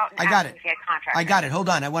that out and ask him if he had contractors. I got it. Hold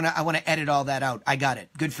on. I want to edit all that out. I got it.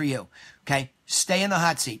 Good for you. Okay. Stay in the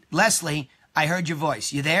hot seat. Leslie, I heard your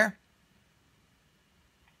voice. You there?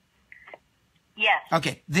 Yes.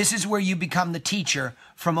 Okay. This is where you become the teacher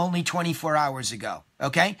from only 24 hours ago.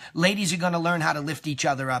 Okay? Ladies are going to learn how to lift each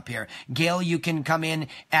other up here. Gail, you can come in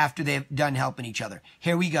after they've done helping each other.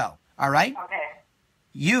 Here we go. All right? Okay.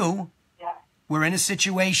 You were in a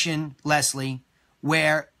situation, Leslie,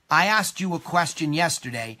 where I asked you a question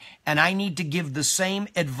yesterday, and I need to give the same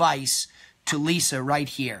advice to Lisa right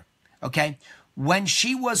here. Okay? When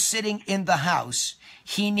she was sitting in the house,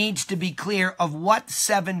 he needs to be clear of what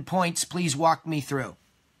 7 points. Please walk me through.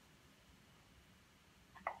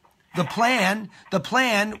 The plan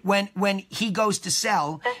when he goes to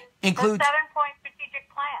sell includes... The 7-point strategic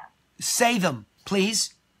plan. Say them,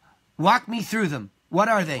 please. Walk me through them. What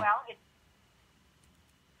are they? Well,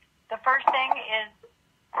 the first thing is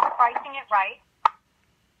pricing it right.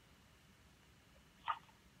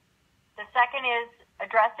 The second is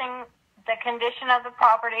addressing the condition of the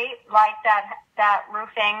property, like that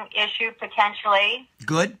roofing issue potentially.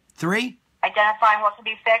 Good. 3. Identifying what can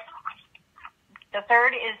be fixed. The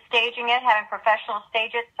third is staging it, having professionals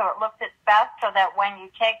stage it so it looks its best, so that when you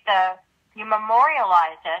you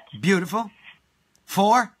memorialize it. Beautiful.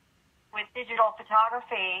 4. With digital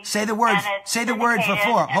photography. Say the word. Say the word for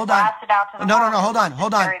 4. Hold on. No.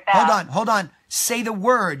 Hold on. Say the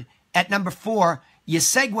word at number 4. You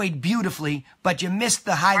segued beautifully, but you missed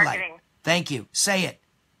the highlight. Marketing. Thank you. Say it.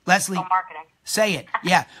 Leslie. Marketing. Say it.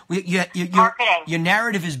 Yeah. Marketing. Your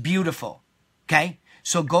narrative is beautiful. Okay?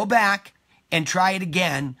 So go back and try it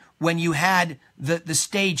again when you had the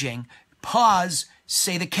staging. Pause,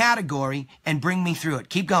 say the category, and bring me through it.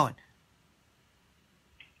 Keep going.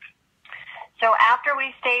 So after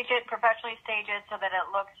we stage it, professionally stage it so that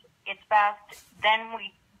it looks its best, then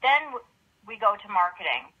we go to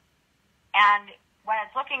marketing. And when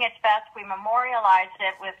it's looking its best, we memorialize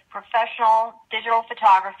it with professional digital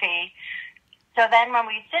photography. So then when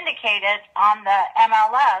we syndicate it on the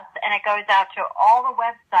MLS and it goes out to all the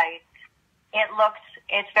websites, it looks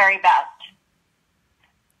its very best.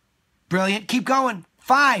 Brilliant. Keep going.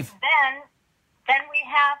 5. Then we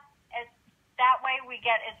have, that way we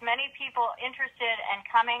get as many people interested and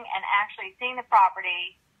coming and actually seeing the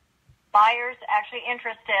property, buyers actually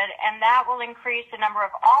interested, and that will increase the number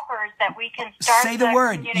of offers that we can start Say the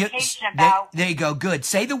word. Communication about. There you go. Good.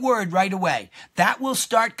 Say the word right away. That will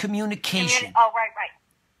start communication. Right.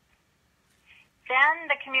 Then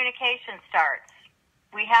the communication starts.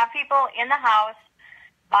 We have people in the house,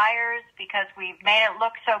 buyers, because we've made it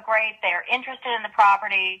look so great. They're interested in the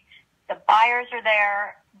property. The buyers are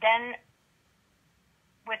there. Then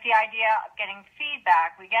with the idea of getting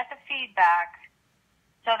feedback, we get the feedback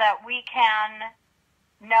so that we can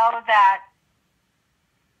know that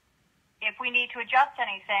if we need to adjust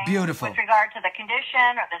anything with regard to the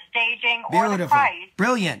condition or the staging or the price.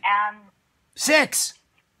 Brilliant. And 6.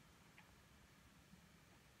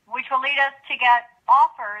 Which will lead us to get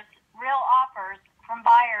offers, real offers from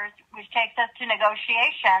buyers, which takes us to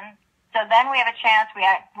negotiation. So then we have a chance, we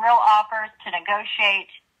have real offers to negotiate,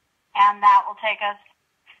 and that will take us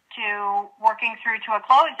to working through to a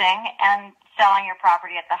closing and selling your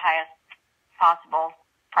property at the highest possible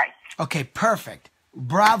price. Okay, perfect.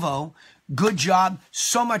 Bravo. Good job.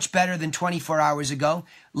 So much better than 24 hours ago.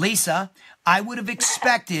 Lisa, I would have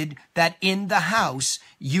expected that in the house,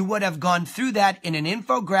 you would have gone through that in an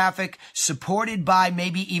infographic supported by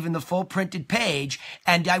maybe even the full printed page.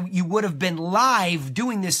 And you would have been live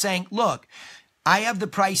doing this saying, look, I have the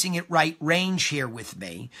pricing at right range here with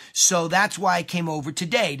me. So that's why I came over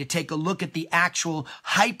today to take a look at the actual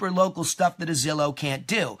hyper-local stuff that a Zillow can't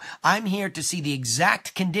do. I'm here to see the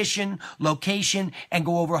exact condition, location, and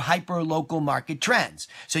go over hyper-local market trends.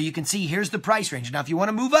 So you can see here's the price range. Now, if you want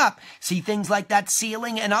to move up, see things like that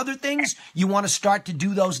ceiling and other things, you want to start to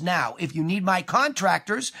do those now. If you need my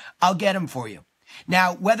contractors, I'll get them for you.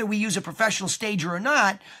 Now, whether we use a professional stager or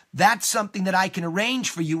not, that's something that I can arrange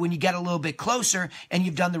for you when you get a little bit closer and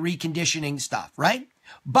you've done the reconditioning stuff, right?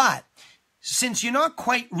 But since you're not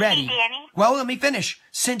quite ready, Hey, Danny. well, let me finish.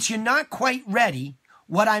 Since you're not quite ready,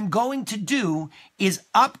 what I'm going to do is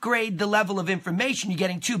upgrade the level of information you're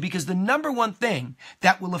getting to, because the number one thing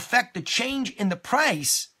that will affect the change in the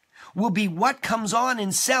price will be what comes on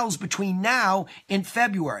and sells between now and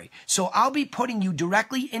February. So I'll be putting you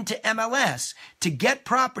directly into MLS to get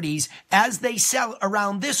properties as they sell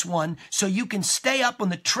around this one so you can stay up on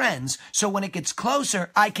the trends. So when it gets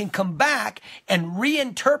closer, I can come back and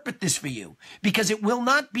reinterpret this for you, because it will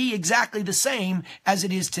not be exactly the same as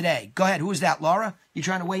it is today. Go ahead. Who is that, Laura? You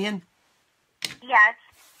trying to weigh in? Yes.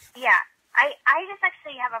 Yeah. I just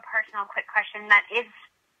actually have a personal quick question that is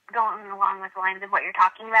going along with the lines of what you're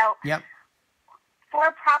talking about. Yep. For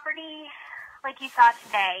a property like you saw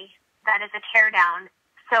today, that is a tear down.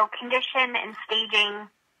 So condition and staging,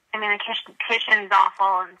 I mean, the condition's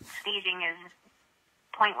awful and staging is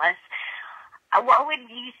pointless. What would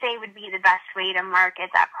you say would be the best way to market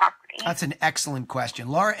that property? That's an excellent question.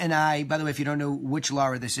 Laura and I, by the way, if you don't know which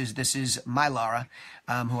Laura this is my Laura,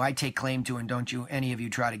 who I take claim to, and don't you, any of you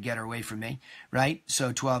try to get her away from me, right?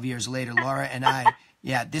 So 12 years later, Laura and I,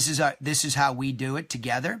 yeah, this is how we do it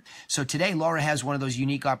together. So today, Laura has one of those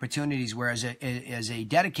unique opportunities where as a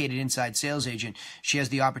dedicated inside sales agent, she has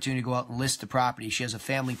the opportunity to go out and list the property. She has a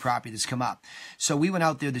family property that's come up. So we went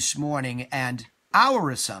out there this morning, and our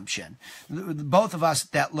assumption, both of us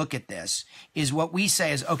that look at this, is what we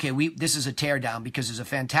say is, okay, this is a tear down because there's a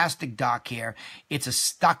fantastic dock here. It's a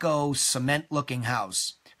stucco cement looking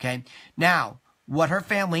house. Okay. Now, what her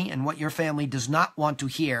family and what your family does not want to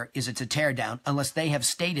hear is it's a tear down unless they have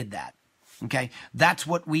stated that. Okay. That's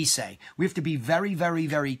what we say. We have to be very, very,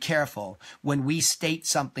 very careful when we state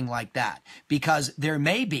something like that, because there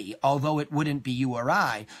may be, although it wouldn't be you or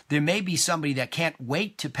I, there may be somebody that can't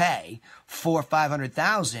wait to pay for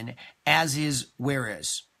 $500,000 as is where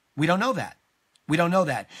is. We don't know that. We don't know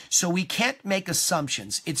that. So we can't make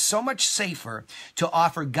assumptions. It's so much safer to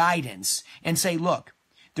offer guidance and say, look,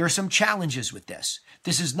 there are some challenges with this.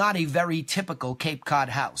 This is not a very typical Cape Cod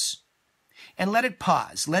house. And let it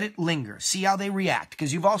pause. Let it linger. See how they react.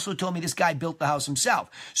 Because you've also told me this guy built the house himself.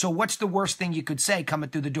 So what's the worst thing you could say coming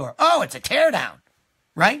through the door? Oh, it's a teardown.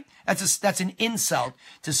 Right? That's an insult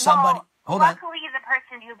to somebody. Well, Hold on. luckily, the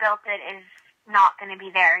person who built it is not going to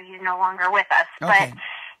be there. He's no longer with us. Okay.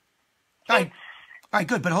 But All right,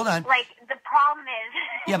 good. But hold on. like, the problem is...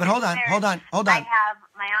 Yeah, but hold on. I have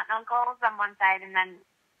my aunt and uncles on one side, and then,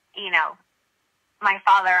 my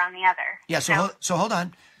father on the other. Yeah, so hold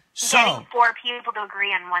on. So getting 4 people to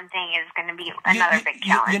agree on one thing is going to be another big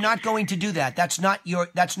challenge. You're not going to do that. That's not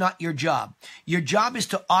your job. Your job is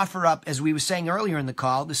to offer up, as we were saying earlier in the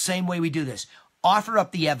call, the same way we do this. Offer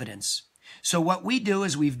up the evidence. So what we do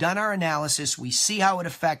is we've done our analysis. We see how it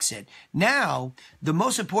affects it. Now, the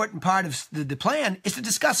most important part of the plan is to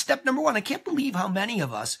discuss step number 1. I can't believe how many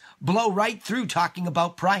of us blow right through talking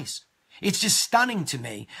about price. It's just stunning to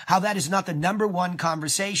me how that is not the number one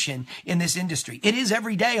conversation in this industry. It is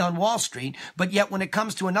every day on Wall Street, but yet when it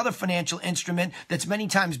comes to another financial instrument that's many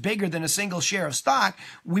times bigger than a single share of stock,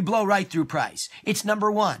 we blow right through price. It's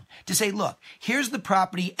number 1 to say, look, here's the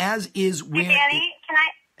property as is where... Hey, Danny, can I...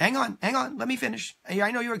 Hang on. Let me finish.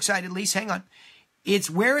 I know you're excited, Lise. Hang on.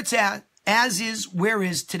 It's where it's at, as is where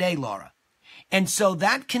is today, Laura. And so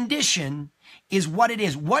that condition is what it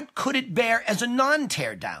is. What could it bear as a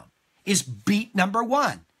non-tear down is beat number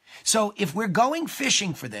 1. So if we're going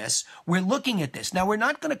fishing for this, we're looking at this. Now, we're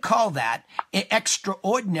not going to call that an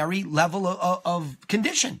extraordinary level of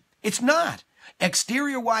condition. It's not.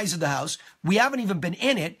 Exterior-wise of the house, we haven't even been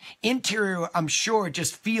in it. Interior, I'm sure it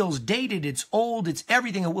just feels dated. It's old. It's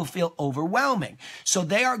everything. It will feel overwhelming. So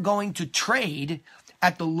they are going to trade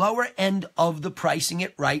at the lower end of the pricing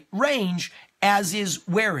it right range, as is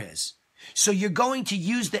where is. So you're going to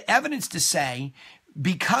use the evidence to say,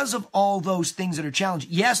 because of all those things that are challenged,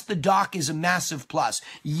 yes, the dock is a massive plus.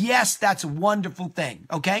 Yes, that's a wonderful thing.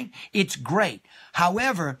 Okay. It's great.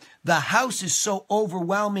 However, the house is so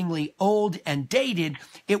overwhelmingly old and dated,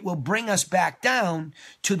 it will bring us back down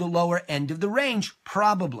to the lower end of the range,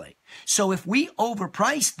 probably. So if we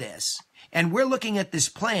overprice this and we're looking at this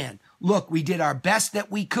plan, look, we did our best that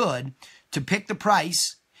we could to pick the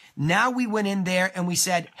price. Now we went in there and we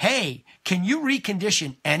said, hey, can you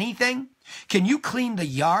recondition anything? Can you clean the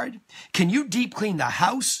yard? Can you deep clean the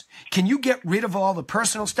house? Can you get rid of all the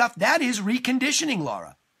personal stuff? That is reconditioning,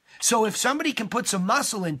 Laura. So if somebody can put some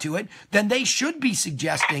muscle into it, then they should be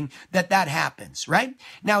suggesting that that happens, right?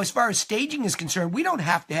 Now, as far as staging is concerned, we don't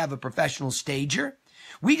have to have a professional stager.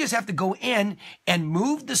 We just have to go in and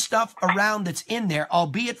move the stuff around that's in there,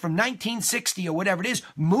 albeit from 1960 or whatever it is,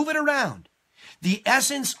 move it around. The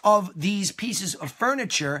essence of these pieces of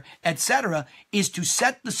furniture, etc., is to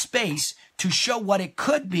set the space to show what it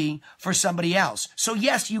could be for somebody else. So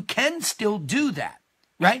yes, you can still do that,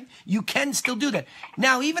 right? You can still do that.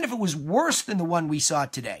 Now, even if it was worse than the one we saw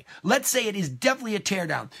today, let's say it is definitely a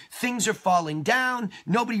teardown. Things are falling down.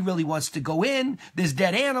 Nobody really wants to go in. There's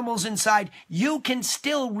dead animals inside. You can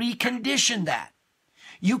still recondition that.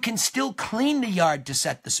 You can still clean the yard to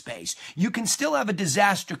set the space. You can still have a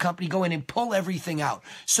disaster company go in and pull everything out.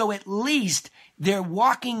 So at least they're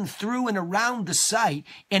walking through and around the site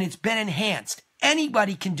and it's been enhanced.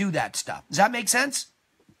 Anybody can do that stuff. Does that make sense?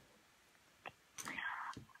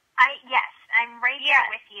 Yes, I'm right here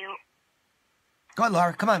with you. Go ahead,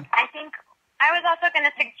 Laura. Come on. I think I was also going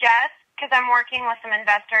to suggest, because I'm working with some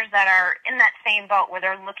investors that are in that same boat where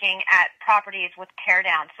they're looking at properties with tear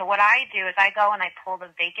down. So what I do is I go and I pull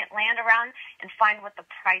the vacant land around and find what the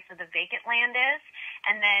price of the vacant land is,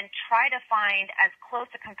 and then try to find as close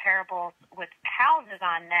to comparable with houses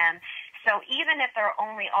on them. So even if they're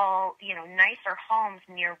only all, nicer homes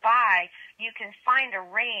nearby, you can find a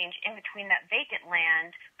range in between that vacant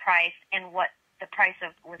land price and what the price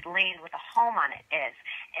of with land with a home on it is.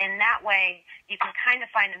 And that way you can kind of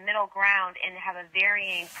find a middle ground and have a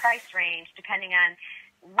varying price range depending on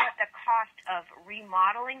what the cost of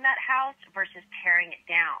remodeling that house versus tearing it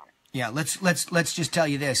down. Yeah, let's just tell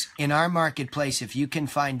you this. In our marketplace, if you can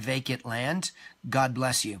find vacant land, God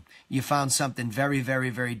bless you. You found something very, very,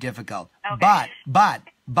 very difficult. Okay. But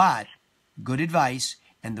good advice.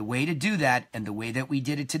 And the way to do that, and the way that we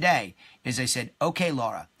did it today, is I said, okay,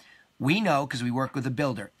 Laura, we know, because we work with a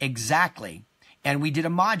builder, exactly, and we did a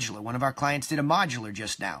modular. One of our clients did a modular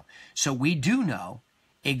just now. So we do know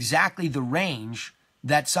exactly the range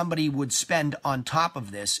that somebody would spend on top of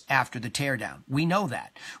this after the teardown. We know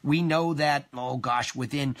that. We know that,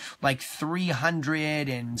 within like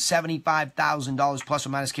 $375,000 plus or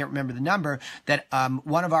minus, can't remember the number, that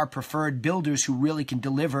one of our preferred builders who really can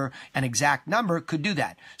deliver an exact number could do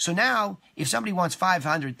that. So now, if somebody wants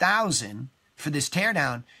 $500,000 for this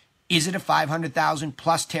teardown, is it a $500,000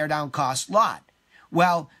 plus teardown cost lot?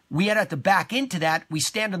 Well, we had to back into that. We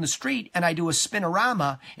stand on the street and I do a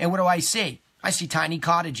spinorama, and what do I see? I see tiny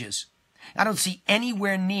cottages. I don't see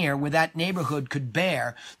anywhere near where that neighborhood could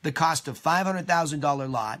bear the cost of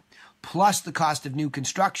 $500,000 lot plus the cost of new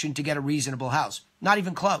construction to get a reasonable house. Not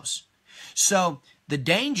even close. So the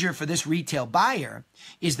danger for this retail buyer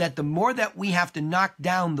is that the more that we have to knock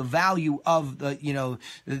down the value of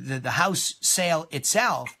the house sale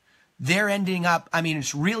itself, they're ending up,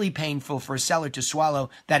 it's really painful for a seller to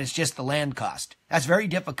swallow that it's just the land cost. That's very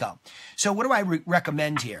difficult. So what do I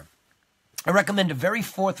recommend here? I recommend a very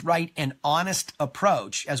forthright and honest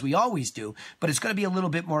approach, as we always do, but it's going to be a little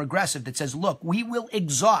bit more aggressive, that says, look, we will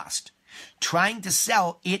exhaust trying to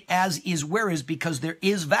sell it as is where is, because there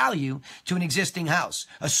is value to an existing house.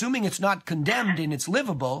 Assuming it's not condemned and it's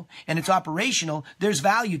livable and it's operational, there's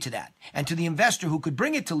value to that. And to the investor who could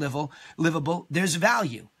bring it to livable, there's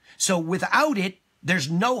value. So without it, there's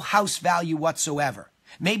no house value whatsoever.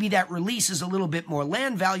 Maybe that releases a little bit more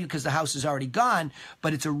land value because the house is already gone,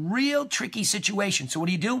 but it's a real tricky situation. So what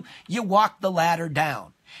do? You walk the ladder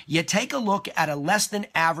down. You take a look at a less than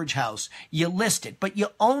average house, you list it, but you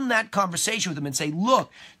own that conversation with them and say,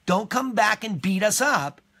 look, don't come back and beat us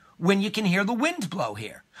up when you can hear the wind blow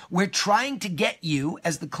here. We're trying to get you,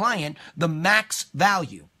 as the client, the max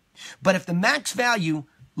value. But if the max value,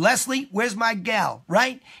 Leslie, where's my gal,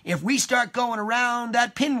 right? If we start going around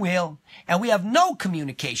that pinwheel and we have no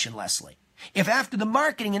communication, Leslie, if after the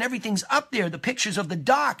marketing and everything's up there, the pictures of the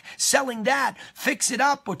dock, selling that, fix it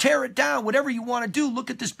up or tear it down, whatever you want to do, look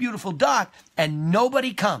at this beautiful dock, and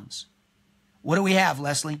nobody comes. What do we have,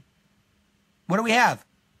 Leslie? What do we have?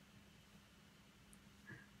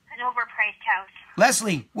 An overpriced house.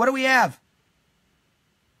 Leslie, what do we have?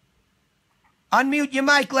 Unmute your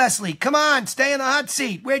mic, Leslie. Come on, stay in the hot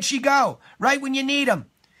seat. Where'd she go? Right when you need them.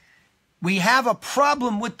 We have a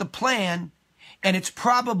problem with the plan, and it's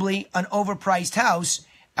probably an overpriced house.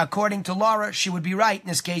 According to Laura, she would be right in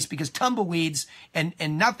this case because tumbleweeds and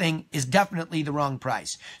nothing is definitely the wrong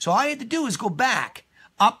price. So all I had to do is go back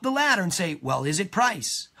up the ladder and say, well, is it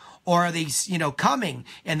price? Or are they, coming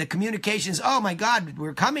and the communication is, oh my God,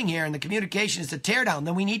 we're coming here and the communication is the teardown.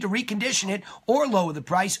 Then we need to recondition it or lower the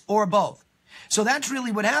price or both. So that's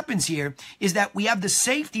really what happens here is that we have the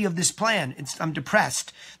safety of this plan. I'm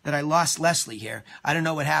depressed that I lost Leslie here. I don't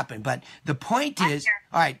know what happened, but the point is,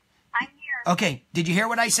 all right. I'm here. Okay. Did you hear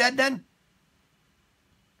what I said then?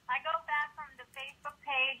 I go back from the Facebook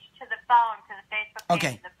page to the phone, to the Facebook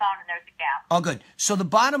page to the phone, and there's a gap. Oh, good. So the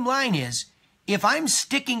bottom line is, if I'm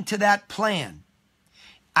sticking to that plan,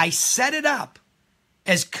 I set it up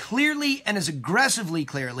as clearly and as aggressively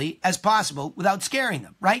clearly as possible without scaring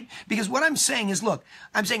them, right? Because what I'm saying is, look,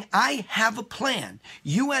 I'm saying I have a plan.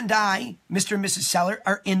 You and I, Mr. and Mrs. Seller,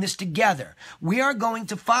 are in this together. We are going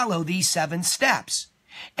to follow these 7 steps.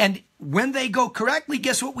 And when they go correctly,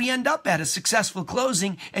 guess what we end up at? A successful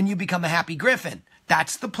closing, and you become a happy Griffin.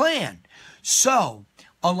 That's the plan. So,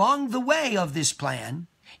 along the way of this plan,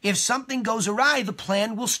 if something goes awry, the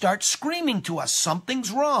plan will start screaming to us,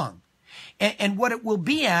 something's wrong. And what it will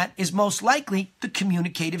be at is most likely the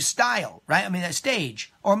communicative style, right? I mean, that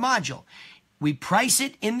stage or module. We price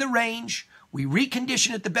it in the range. We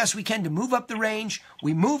recondition it the best we can to move up the range.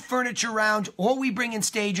 We move furniture around, or we bring in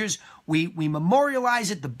stagers. We memorialize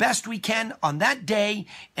it the best we can on that day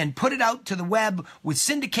and put it out to the web with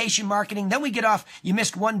syndication marketing. Then we get off. You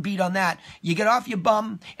missed one beat on that. You get off your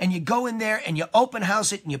bum and you go in there and you open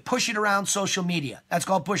house it and you push it around social media. That's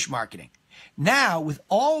called push marketing. Now, with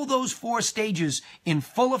all those 4 stages in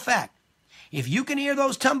full effect, if you can hear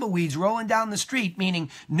those tumbleweeds rolling down the street,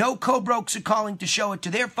 meaning no co-brokes are calling to show it to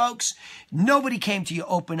their folks, nobody came to your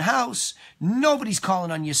open house, nobody's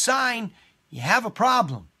calling on your sign, you have a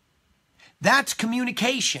problem. That's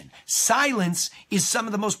communication. Silence is some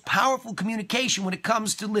of the most powerful communication when it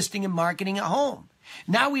comes to listing and marketing a home.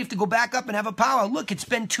 Now we have to go back up and have a power. Look, it's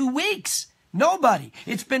been 2 weeks. Nobody.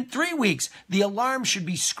 It's been 3 weeks. The alarm should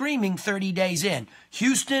be screaming 30 days in.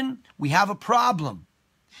 Houston, we have a problem.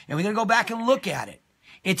 And we're going to go back and look at it.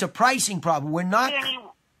 It's a pricing problem. We're not... Danny,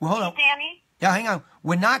 well, hold on. Danny? Yeah, hang on.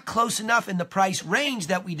 We're not close enough in the price range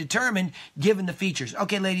that we determined given the features.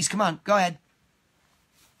 Okay, ladies, come on. Go ahead.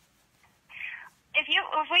 If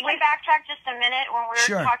we can backtrack just a minute when we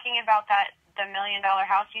were talking about the $1 million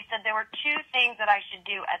house, you said there were 2 things that I should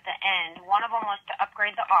do at the end. One of them was to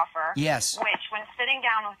upgrade the offer. Yes. Which, when sitting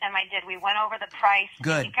down with him, I did. We went over the price.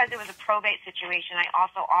 Good. Because it was a probate situation, I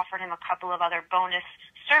also offered him a couple of other bonus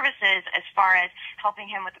services as far as helping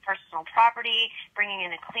him with the personal property, bringing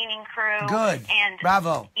in a cleaning crew. Good. And,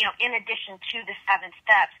 bravo. In addition to the 7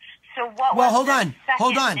 steps. So what well, was hold the on. second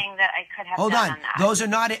Hold on. thing that I could have hold done on. that? Those are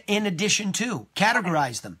not in addition to.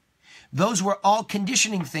 Categorize them. Those were all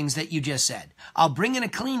conditioning things that you just said. I'll bring in a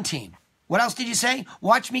clean team. What else did you say?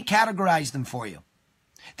 Watch me categorize them for you.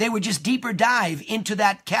 They would just deeper dive into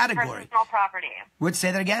that category. Personal property. Would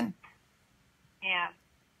say that again? Yeah.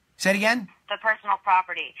 Say it again? The personal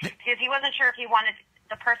property. Because he wasn't sure if he wanted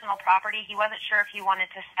the personal property. He wasn't sure if he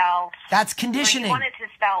wanted to sell. That's conditioning. He wanted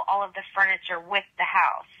to sell all of the furniture with the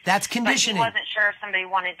house. That's conditioning. But he wasn't sure if somebody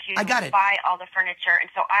wanted to I got it. buy all the furniture.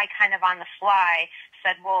 And so I kind of on the fly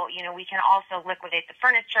said, well, we can also liquidate the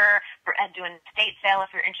furniture and do an estate sale if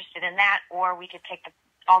you're interested in that, or we could take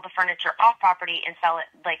all the furniture off property and sell it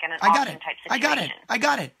like in an auction type situation. I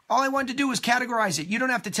got it. All I wanted to do was categorize it. You don't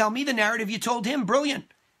have to tell me the narrative. You told him.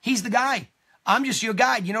 Brilliant. He's the guy. I'm just your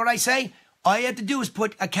guide. You know what I say? All you have to do is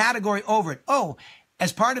put a category over it. Oh,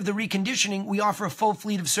 as part of the reconditioning, we offer a full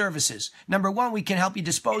fleet of services. Number 1, we can help you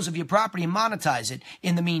dispose of your property and monetize it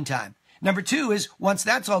in the meantime. Number 2 is, once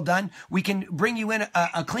that's all done, we can bring you in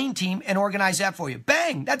a clean team and organize that for you.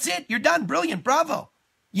 Bang! That's it. You're done. Brilliant. Bravo.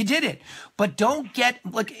 You did it. But don't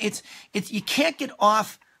you can't get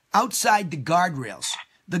off outside the guardrails.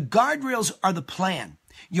 The guardrails are the plan.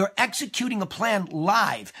 You're executing a plan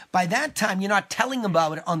live. By that time, you're not telling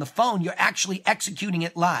about it on the phone. You're actually executing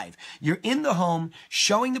it live. You're in the home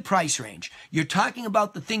showing the price range. You're talking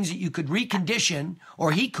about the things that you could recondition,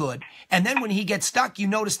 or he could. And then when he gets stuck, you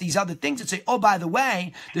notice these other things and say, oh, by the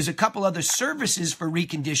way, there's a couple other services for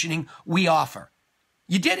reconditioning we offer.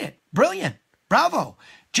 You did it. Brilliant. Bravo.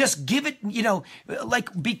 Just give it,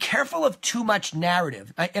 be careful of too much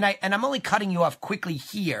narrative. And I'm only cutting you off quickly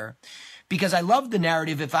here, because I love the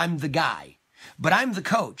narrative if I'm the guy, but I'm the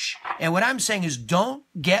coach. And what I'm saying is don't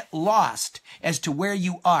get lost as to where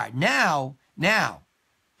you are. Now,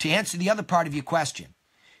 to answer the other part of your question.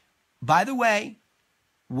 By the way,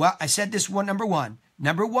 well, I said this one, number one.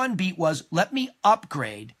 Number one beat was, let me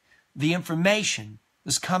upgrade the information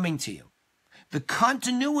that's coming to you. The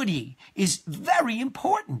continuity is very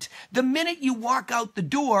important. The minute you walk out the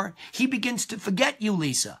door, he begins to forget you,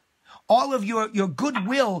 Lisa. All of your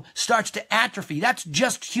goodwill starts to atrophy. That's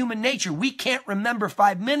just human nature. We can't remember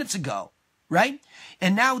 5 minutes ago, right?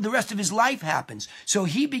 And now the rest of his life happens. So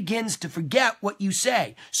he begins to forget what you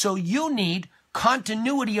say. So you need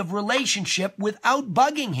continuity of relationship without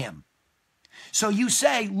bugging him. So you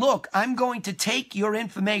say, look, I'm going to take your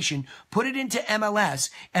information, put it into MLS,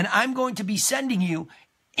 and I'm going to be sending you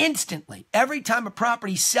instantly. Every time a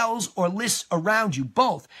property sells or lists around you,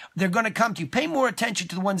 both, they're going to come to you. Pay more attention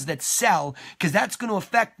to the ones that sell, because that's going to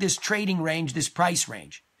affect this trading range, this price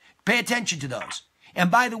range. Pay attention to those. And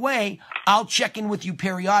by the way, I'll check in with you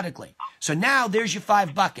periodically. So now there's your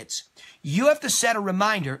 5 buckets. You have to set a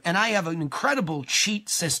reminder, and I have an incredible cheat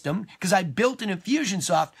system because I built in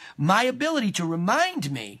Infusionsoft my ability to remind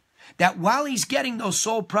me that while he's getting those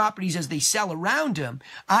sold properties as they sell around him,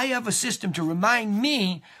 I have a system to remind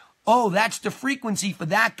me, oh, that's the frequency for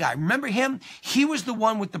that guy. Remember him? He was the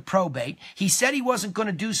one with the probate. He said he wasn't going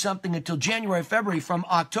to do something until January, February. From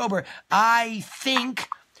October, I think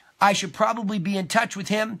I should probably be in touch with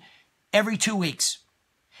him every 2 weeks.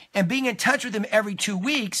 And being in touch with him every 2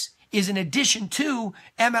 weeks is in addition to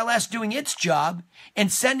MLS doing its job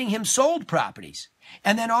and sending him sold properties.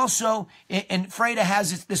 And then also, and Freda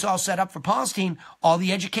has this all set up for Paul's team, all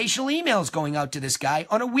the educational emails going out to this guy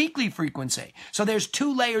on a weekly frequency. So there's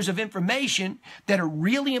 2 layers of information that are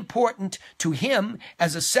really important to him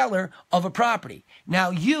as a seller of a property. Now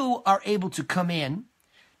you are able to come in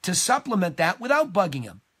to supplement that without bugging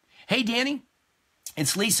him. Hey, Danny,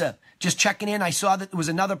 it's Lisa. Just checking in. I saw that there was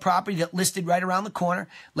another property that listed right around the corner.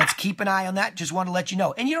 Let's keep an eye on that. Just want to let you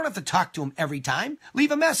know. And you don't have to talk to him every time.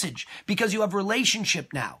 Leave a message because you have a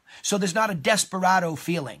relationship now. So there's not a desperado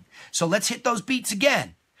feeling. So let's hit those beats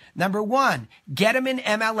again. Number 1, get him in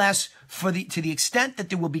MLS to the extent that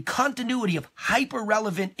there will be continuity of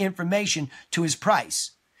hyper-relevant information to his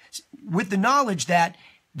price, with the knowledge that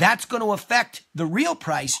that's going to affect the real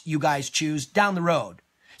price you guys choose down the road.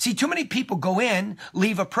 See, too many people go in,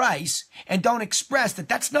 leave a price, and don't express that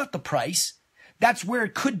that's not the price. That's where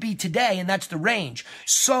it could be today, and that's the range.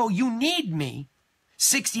 So you need me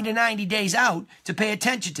 60 to 90 days out to pay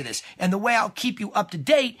attention to this. And the way I'll keep you up to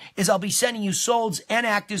date is I'll be sending you solds and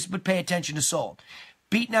actives, but pay attention to sold.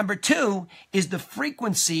 Beat number 2 is the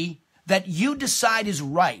frequency that you decide is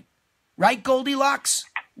right. Right, Goldilocks?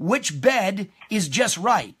 Which bed is just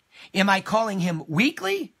right? Am I calling him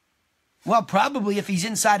weekly? Well, probably if he's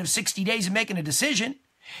inside of 60 days of making a decision.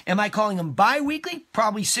 Am I calling him bi-weekly?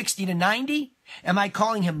 Probably 60 to 90. Am I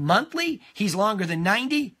calling him monthly? He's longer than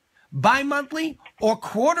 90. Bi-monthly or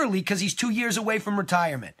quarterly because he's 2 years away from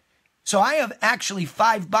retirement. So I have actually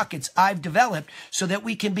 5 buckets I've developed so that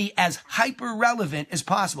we can be as hyper-relevant as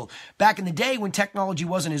possible. Back in the day when technology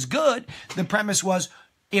wasn't as good, the premise was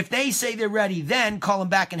if they say they're ready then, call them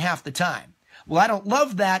back in half the time. Well, I don't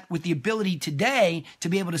love that with the ability today to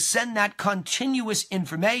be able to send that continuous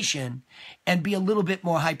information and be a little bit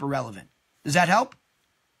more hyper-relevant. Does that help?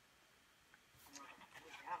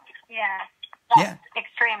 Yeah.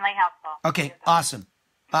 Extremely helpful. Okay, awesome.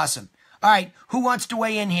 Awesome. All right, who wants to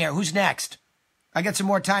weigh in here? Who's next? I got some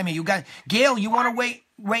more time here. You got Gail, you want to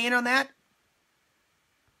weigh in on that?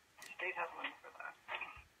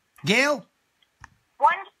 Gail?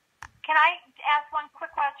 Can I ask one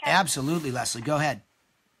quick question? Absolutely, Leslie. Go ahead.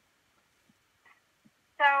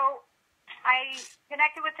 So I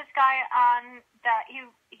connected with this guy on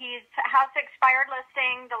his house expired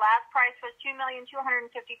listing. The last price was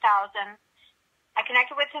 $2,250,000. I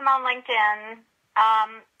connected with him on LinkedIn,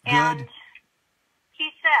 and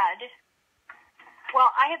he said,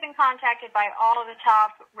 well, I have been contacted by all of the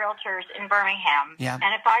top realtors in Birmingham,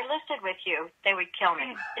 and if I listed with you, they would kill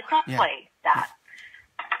me. It's not play that.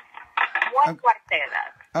 What do I say to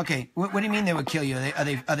that? Okay, what do you mean they would kill you?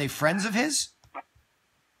 Are they friends of his?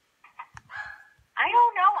 I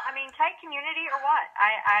don't know. I mean, tight community or what?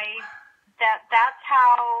 That's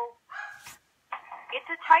how. It's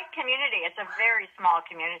a tight community. It's a very small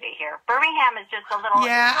community here. Birmingham is just a little.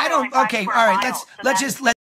 Yeah, I don't. Okay, all right. Let's just